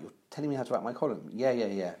said, hang on, you're telling me how to write my column? Yeah.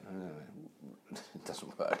 No. It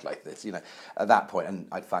doesn't work like this, you know. At that point, and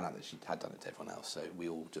I found out that she had done it to everyone else, so we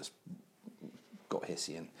all just got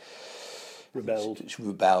hissy and rebelled. She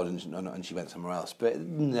rebelled, and she went somewhere else. But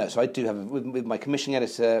no, so I do have with my commissioning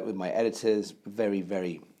editor, with my editors, very,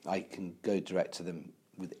 very. I can go direct to them.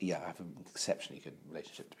 I have an exceptionally good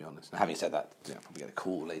relationship, to be honest. And having said that, I'll probably get a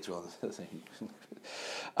call later on.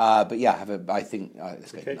 But yeah, I think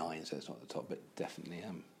let's go 9, so it's not at the top, but definitely.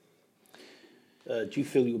 Do you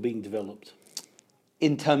feel you're being developed?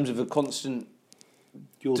 In terms of a constant...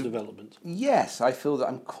 Your development? Yes, I feel that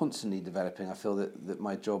I'm constantly developing. I feel that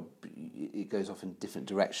my job, it goes off in different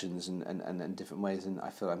directions and different ways, and I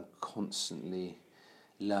feel I'm constantly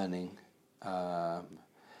learning.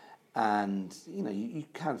 And, you know, you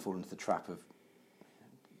can fall into the trap of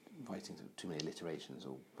writing too many alliterations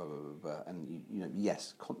or blah, blah, blah, blah. And, you know,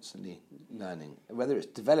 yes, constantly learning. Whether it's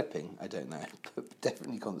developing, I don't know, but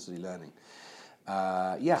definitely constantly learning.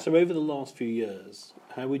 Yeah. So over the last few years,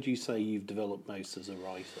 how would you say you've developed most as a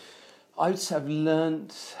writer? I would say I've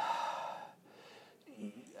learned,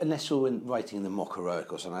 unless you're writing in the mock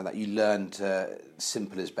heroic or something like that, you learn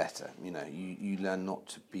simple is better. You know, you learn not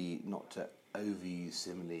to overuse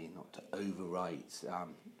simile, not to overwrite.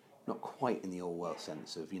 Not quite in the Orwell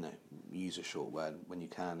sense of, you know, use a short word when you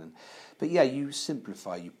can. But yeah, you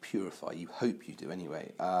simplify, you purify. You hope you do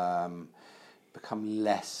anyway. Become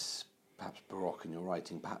less, perhaps baroque in your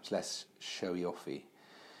writing, perhaps less showy-offy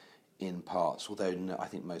in parts, although I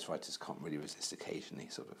think most writers can't really resist occasionally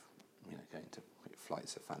sort of, you know, going to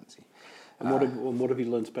flights of fancy. And what have you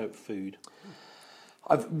learnt about food?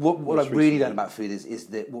 What I've really learned about food is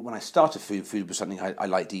that when I started food was something I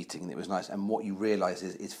liked eating, and it was nice. And what you realise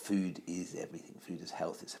is food is everything. Food is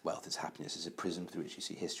health, it's wealth, it's happiness. It's a prism through which you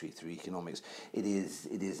see history, through economics. It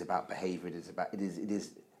is about behaviour. It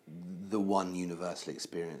is the one universal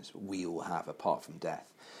experience we all have apart from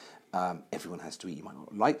death. Everyone has to eat. You might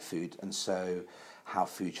not like food, and so how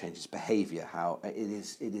food changes behaviour, how it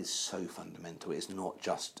is so fundamental. It's not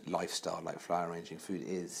just lifestyle like flower arranging. Food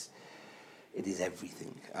is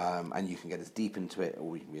everything, and you can get as deep into it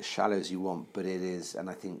or you can be as shallow as you want, but it is, and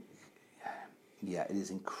I think, yeah, it is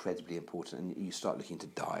incredibly important. And you start looking into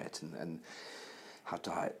diet and how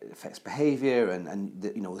diet affects behaviour, and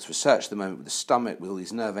you know, this research at the moment with the stomach, with all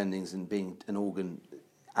these nerve endings and being an organ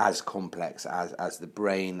as complex as the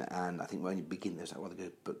brain. And I think when you begin, there's that rather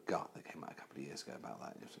good book Gut that came out a couple of years ago about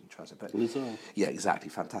that. But yeah, exactly,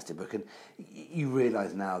 fantastic book. And you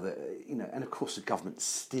realise now that, you know, and of course the government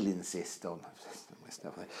still insists on.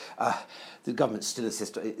 The government still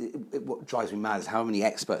insists. What drives me mad is how many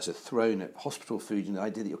experts are thrown at hospital food. You know, the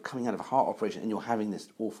idea that you're coming out of a heart operation and you're having this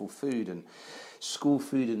awful food, and school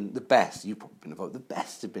food, and the best. You've probably been involved. The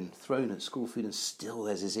best have been thrown at school food, and still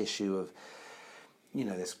there's this issue of, you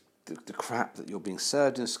know, there's the crap that you're being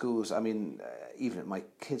served in schools. I mean, even at my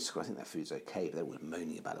kids' school, I think their food's okay, but they're always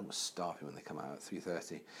moaning about it, always starving when they come out at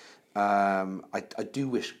 3:30. I do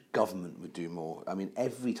wish government would do more. I mean,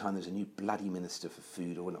 every time there's a new bloody minister for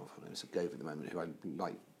food, or not, it's a Gove at the moment, who I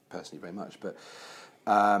like personally very much, but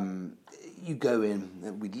you go in,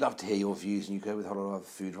 and we'd love to hear your views, and you go with a whole lot of other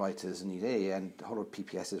food writers, and and a whole lot of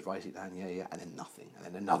PPSs write it down, and then nothing, and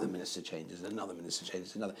then another minister changes, and another minister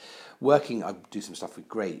changes, another. I do some stuff with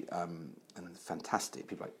great and fantastic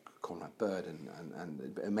people like Conrad Bird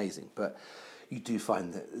and amazing, but you do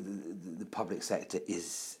find that the public sector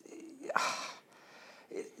is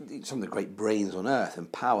some of the great brains on earth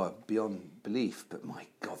and power beyond belief, but my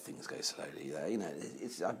God, things go slowly there. You know,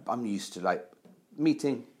 I'm used to like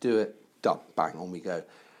meeting, do it, done, bang, on we go.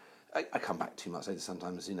 I come back 2 months later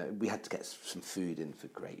sometimes. You know, we had to get some food in for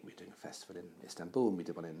great. We were doing a festival in Istanbul, and we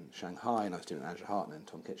did one in Shanghai, and I was doing Andrew Hartnett and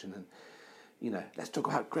Tom Kitchen, and, you know, let's talk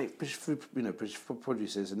about great British food, you know, British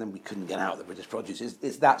producers, and then we couldn't get out the British produce.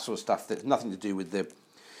 It's that sort of stuff that's nothing to do with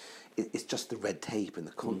it's just the red tape and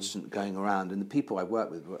the constant going around. And the people I work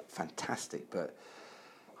with were fantastic, but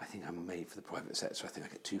I think I'm made for the private sector. I think I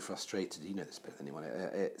get too frustrated. You know this better than anyone.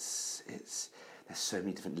 It's there's so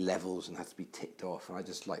many different levels and has to be ticked off, and I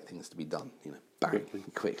just like things to be done, you know, bang,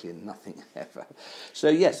 quickly, and nothing ever. So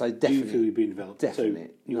yes, I definitely. Do you feel you've been developed? Definitely.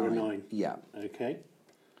 So you're a 9. Yeah. Okay.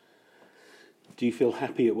 Do you feel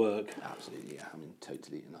happy at work? Absolutely, yeah. I mean,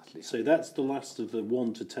 totally and utterly. So that's the last of the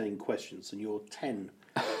 1 to 10 questions, and you're 10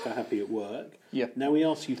 for happy at work. Yeah. Now we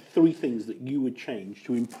ask you 3 things that you would change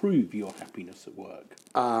to improve your happiness at work.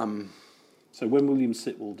 So when William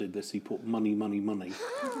Sitwell did this, he put money, money, money.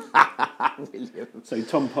 William. So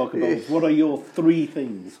Tom Parker Bowles, what are your 3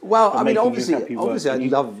 things? Well, for I mean, making you obviously, happy at work? I And you,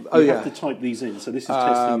 love. You Oh, have yeah. to type these in. So this is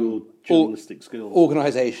testing your journalistic skills.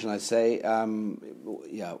 Organisation, I'd say.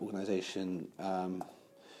 Yeah, organisation.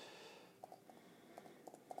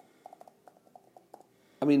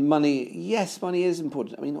 I mean, money. Yes, money is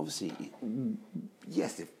important. I mean, obviously,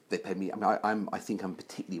 yes, if they pay me. I mean, I think I'm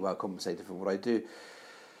particularly well compensated for what I do.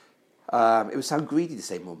 It would sound greedy to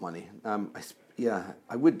say more money. I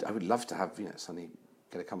would love to have suddenly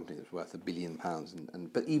get a company that's worth £1 billion,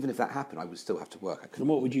 but even if that happened, I would still have to work. And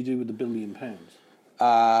what would you do with the £1 billion?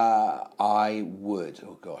 I would.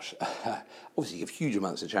 Oh gosh, obviously give huge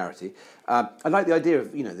amounts to charity. I like the idea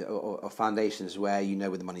of of foundations where you know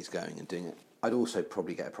where the money's going and doing it. I'd also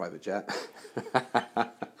probably get a private jet,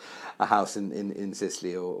 a house in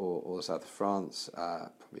Sicily or the south of France,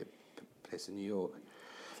 probably a place in New York.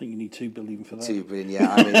 I think you need £2 billion for that. 2 billion,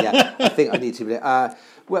 yeah. I mean, yeah. I think I need 2 billion.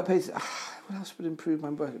 Workplace. What else would improve my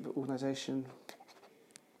work organisation?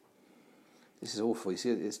 This is awful. You see,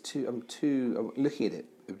 I'm looking at it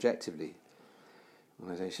objectively.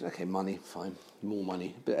 Organisation. Okay, money, fine. More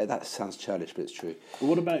money, but that sounds churlish, but it's true. Well,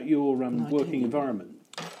 what about your working environment?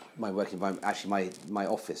 My working environment, actually, my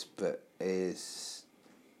office, but is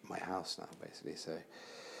my house now, basically. So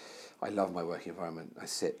I love my working environment. I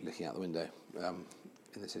sit looking out the window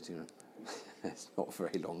in the sitting room. It's not a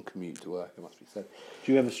very long commute to work, it must be said.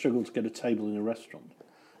 Do you ever struggle to get a table in a restaurant?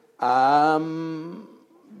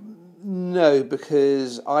 No,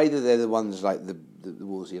 because either they're the ones like the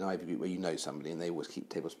Wolsey and Ivy Group where you know somebody and they always keep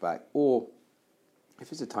tables back, or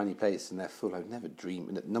if it's a tiny place and they're full, I've never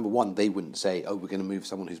dreamed. Number one, they wouldn't say, "Oh, we're going to move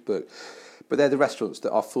someone who's booked," but they're the restaurants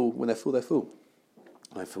that are full. When they're full, they're full.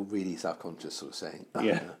 I feel really self-conscious, sort of saying,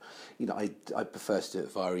 I prefer to do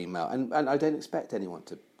it via email, and I don't expect anyone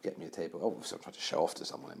to get me a table. Obviously, I'm trying to show off to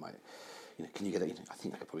someone. It might, can you get it? I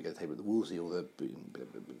think I could probably get a table at the Wolsey or the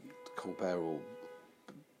Colbert or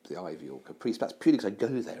the Ivy or Caprice. That's purely because I go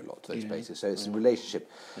there a lot to those places. So it's a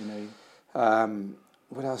relationship. I know.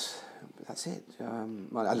 What else? That's it. I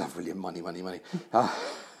love William. Money. I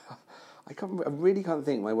really can't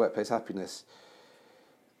think my workplace happiness.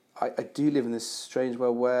 I do live in this strange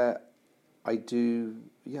world where I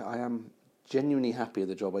am genuinely happy at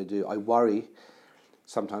the job I do. I worry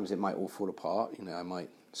sometimes it might all fall apart. I might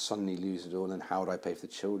suddenly lose it all, and then how do I pay for the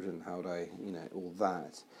children? How do I, all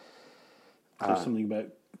that? There's something about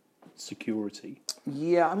security.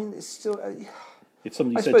 Yeah, I mean, it's still... if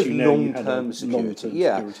somebody I said suppose to you now you had long-term a security. long-term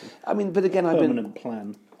Yeah, security, I mean, but again, permanent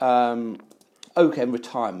plan. Okay, and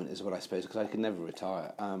retirement is what I suppose, because I can never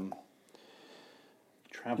retire.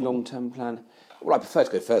 Travel. Long-term plan. Well, I prefer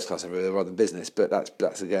to go first class everywhere rather than business, but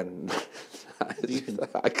that's again...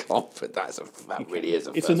 I can't put that as that really is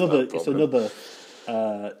a It's first another. world It's problem.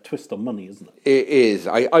 another twist on money, isn't it? It is.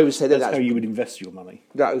 I would say That's how you would invest your money.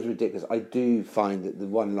 that was ridiculous. I do find that the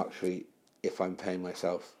one luxury, if I'm paying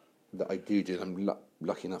myself, that I do, and I'm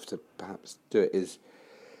lucky enough to perhaps do it, is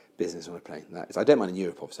business on a plane. That is, I don't mind in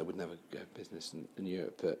Europe, obviously. I would never go business in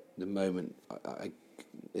Europe, but the moment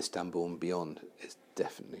Istanbul and beyond is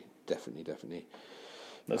definitely.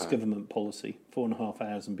 That's government policy. 4.5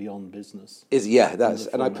 hours and beyond business.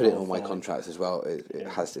 And I put it on my contracts as well. It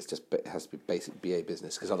has to be basic BA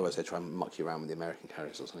business, because otherwise they try and muck you around with the American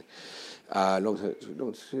carriers or something.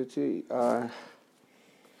 Long security. That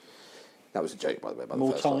was a joke, by the way.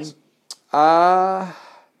 More time. I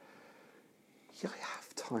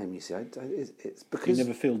have time. You see, it's because You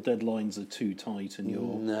never feel deadlines are too tight and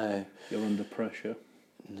you're under pressure.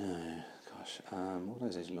 No.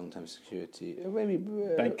 Organisation, long-term security, maybe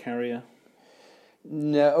Bag carrier.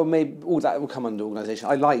 No, or maybe all that will come under organisation.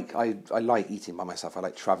 I like eating by myself. I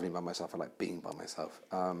like travelling by myself. I like being by myself.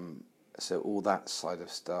 So all that side of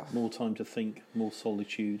stuff. More time to think. More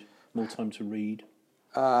solitude. More time to read.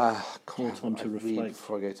 More time to reflect. Read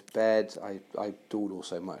before I go to bed. I dawdle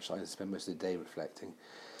so much. I spend most of the day reflecting,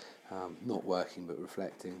 not working but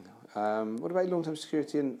reflecting. What about long-term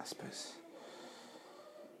security? And I suppose.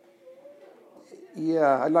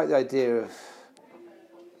 Yeah, I like the idea of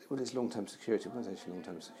what is long-term security. Organisation,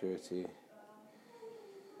 long-term security.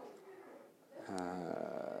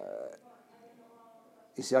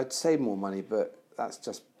 You see, I'd say more money, but that's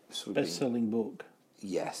just sort of best-selling book.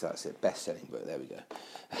 Yes, that's it. Best-selling book. There we go.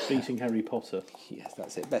 Beating Harry Potter. Yes,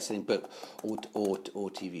 that's it. Best-selling book or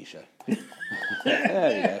TV show.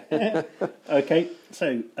 There we go. Okay,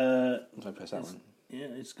 so If I press that one. yeah,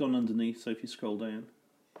 it's gone underneath. So if you scroll down,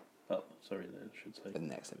 oh, sorry, there I should say. The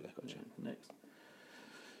next, there we go. Gotcha. Next.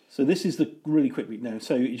 So this is the really quick bit now.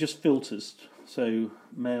 So it just filters. So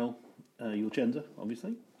male, your gender,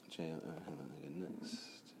 obviously. Hang on, next.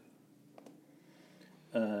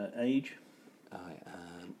 Age. I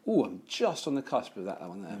am. Oh, I'm just on the cusp of that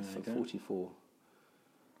one there. There you go.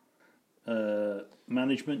 44.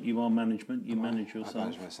 Management. You are management. You manage I yourself.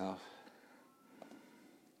 manage myself.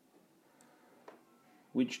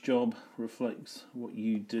 Which job reflects what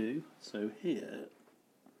you do? So here,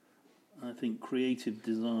 I think creative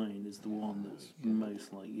design is the one that's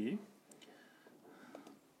most like you.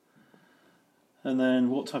 And then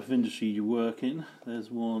what type of industry you work in? There's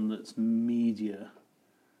one that's media.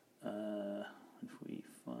 If we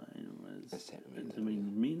find Let's take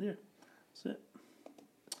media, that's it.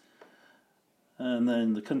 And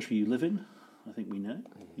then the country you live in, I think we know,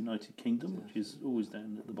 United Kingdom, which is always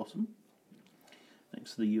down at the bottom,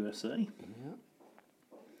 next to the USA. Yeah.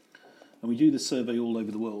 And we do this survey all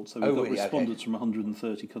over the world, so we've got really? respondents from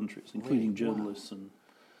 130 countries, including journalists and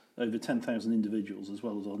over 10,000 individuals, as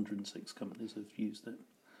well as 106 companies have used it.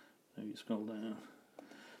 So you scroll down.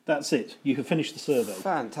 That's it. You have finished the survey.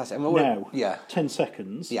 Fantastic. Now, yeah. 10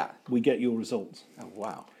 seconds, Yeah. we get your results. Oh,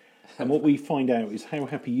 wow. And what we find out is how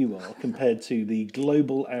happy you are compared to the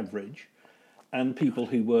global average and people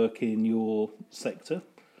who work in your sector.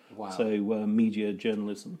 Wow. So media,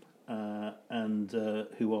 journalism, and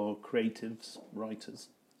who are creatives, writers.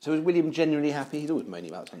 So was William genuinely happy? He's always moaning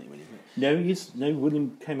about something, William. No,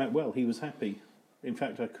 William came out well. He was happy. In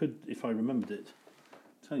fact, I could, if I remembered it,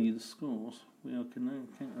 tell you the scores. We are okay,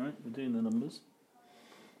 right, we're doing the numbers.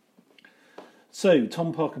 So,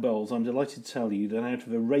 Tom Parker Bowles, I'm delighted to tell you that out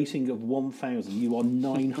of a rating of 1,000, you are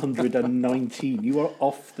 919. You are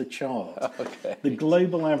off the chart. Okay. The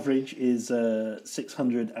global average is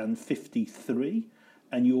 653,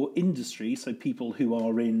 and your industry, so people who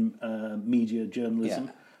are in media,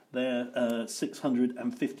 journalism, they're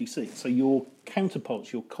 656. So your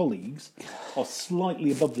counterparts, your colleagues, are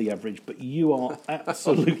slightly above the average, but you are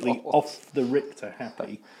absolutely off the Richter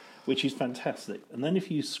happy, which is fantastic. And then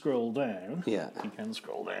if you scroll down, you can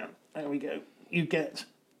scroll down, there we go, you get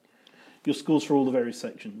your scores for all the various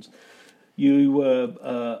sections. You were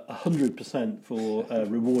 100% for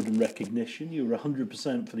reward and recognition. You were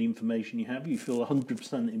 100% for the information you have. You feel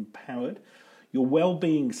 100% empowered. Your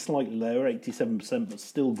well-being slightly lower, 87%, but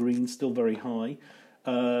still green, still very high.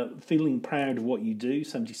 Feeling proud of what you do,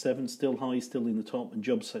 77, still high, still in the top, and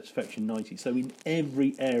job satisfaction, 90. So in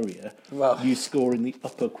every area, you score in the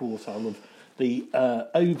upper quartile of the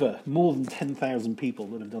over more than 10,000 people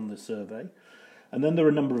that have done this survey. And then there are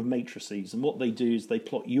a number of matrices, and what they do is they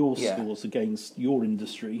plot your scores against your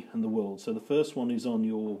industry and the world. So the first one is on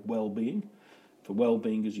your well-being. For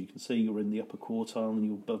well-being, as you can see, you're in the upper quartile and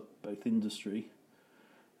you're above both industry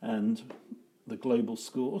and the global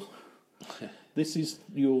score. This is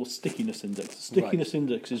your stickiness index. The stickiness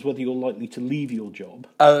index is whether you're likely to leave your job.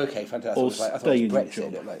 Oh, okay, fantastic. Or stay in your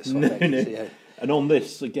job. No. And on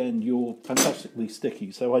this, again, you're fantastically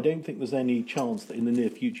sticky. So I don't think there's any chance that in the near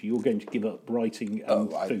future you're going to give up writing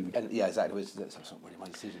and food. Yeah, exactly. That's not really my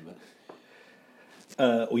decision,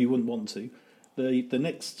 but or you wouldn't want to. The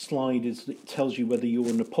next slide it tells you whether you're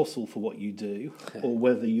an apostle for what you do or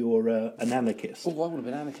whether you're an anarchist. Oh, I would have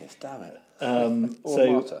been anarchist, damn it. Or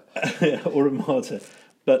a martyr. Or a martyr.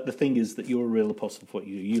 But the thing is that you're a real apostle for what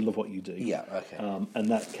you do. You love what you do. Yeah, okay. And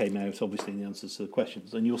that came out, obviously, in the answers to the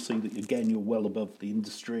questions. And you'll see that, again, you're well above the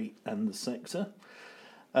industry and the sector.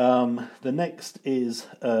 The next is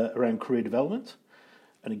around career development.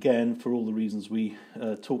 And again, for all the reasons we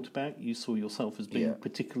talked about, you saw yourself as being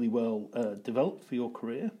particularly well developed for your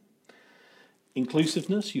career.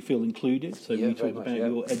 Inclusiveness, you feel included. So we talked about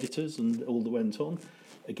your editors and all that went on.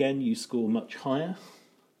 Again, you score much higher.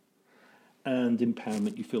 And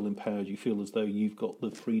empowerment, you feel empowered. You feel as though you've got the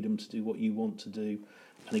freedom to do what you want to do.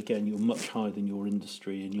 And again, you're much higher than your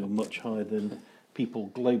industry and you're much higher than people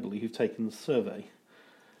globally who've taken the survey.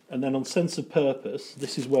 And then on sense of purpose,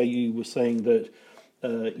 this is where you were saying that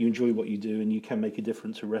you enjoy what you do and you can make a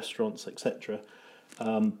difference to restaurants, etc.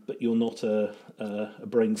 But you're not a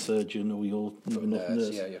brain surgeon or you're not a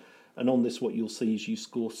nurse. And on this, what you'll see is you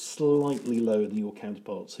score slightly lower than your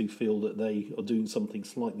counterparts who feel that they are doing something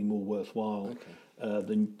slightly more worthwhile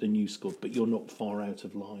than you scored, but you're not far out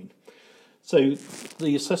of line. So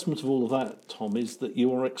the assessment of all of that, Tom, is that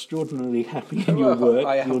you are extraordinarily happy in your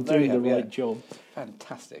work. You're doing the right job.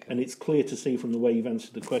 Fantastic. And it's clear to see from the way you've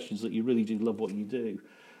answered the questions that you really do love what you do.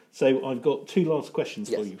 So I've got 2 last questions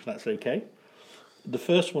for you, if that's okay. The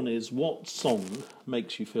first one is, what song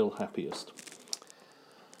makes you feel happiest?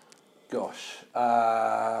 Gosh. It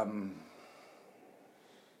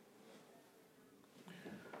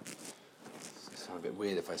sounds a bit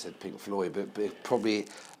weird if I said Pink Floyd, but probably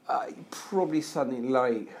something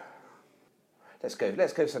like... Let's go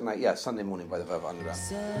something like, Sunday Morning by the Velvet Underground.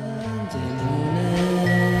 Sunday morning,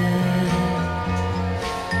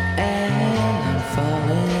 and I'm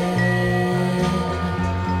falling.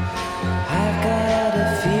 I've got a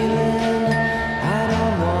feeling I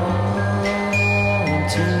don't want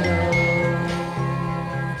to know.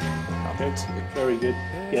 Very good.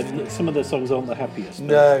 Yeah, some of the songs aren't the happiest.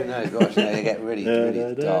 No, gosh, no, they get really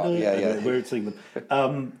dark. Yeah. We're seeing them.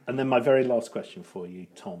 And then my very last question for you,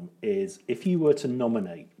 Tom, is if you were to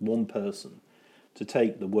nominate one person to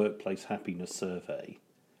take the Workplace Happiness Survey,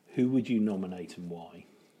 who would you nominate and why?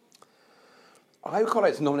 I would quite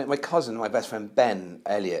like to nominate my cousin, my best friend Ben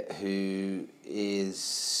Elliott, who is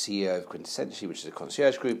CEO of Quintessentially, which is a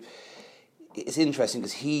concierge group. It's interesting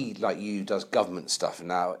because he, like you, does government stuff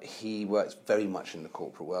now. He works very much in the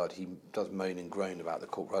corporate world. He does moan and groan about the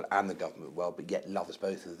corporate world and the government world, but yet loves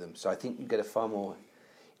both of them. So I think you get a far more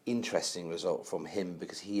interesting result from him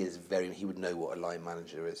because he would know what a line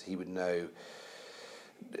manager is. He would know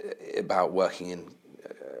about working in,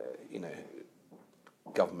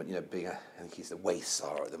 government, being I think he's the waste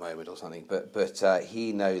czar at the moment or something. But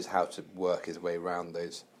he knows how to work his way around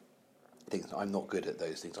those things. I'm not good at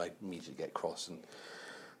those things. I immediately get cross and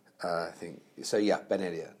think so. Yeah, Ben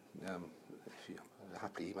Elliott. If you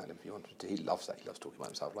happily email him if you wanted to. He loves that. He loves talking about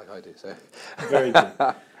himself like I do. So very good.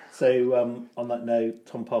 So on that note,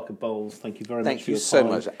 Tom Parker Bowles, thank you very much for your time.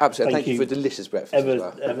 Thank you so much. Absolutely. Thank you for a delicious breakfast as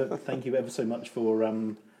well. Thank you ever so much for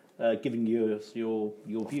giving us your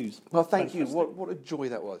views. Well, thank you. What a joy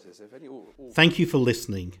that was. Thank you for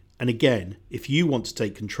listening. And again, if you want to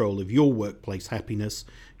take control of your workplace happiness,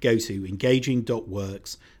 go to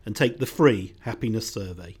engaging.works and take the free happiness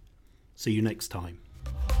survey. See you next time.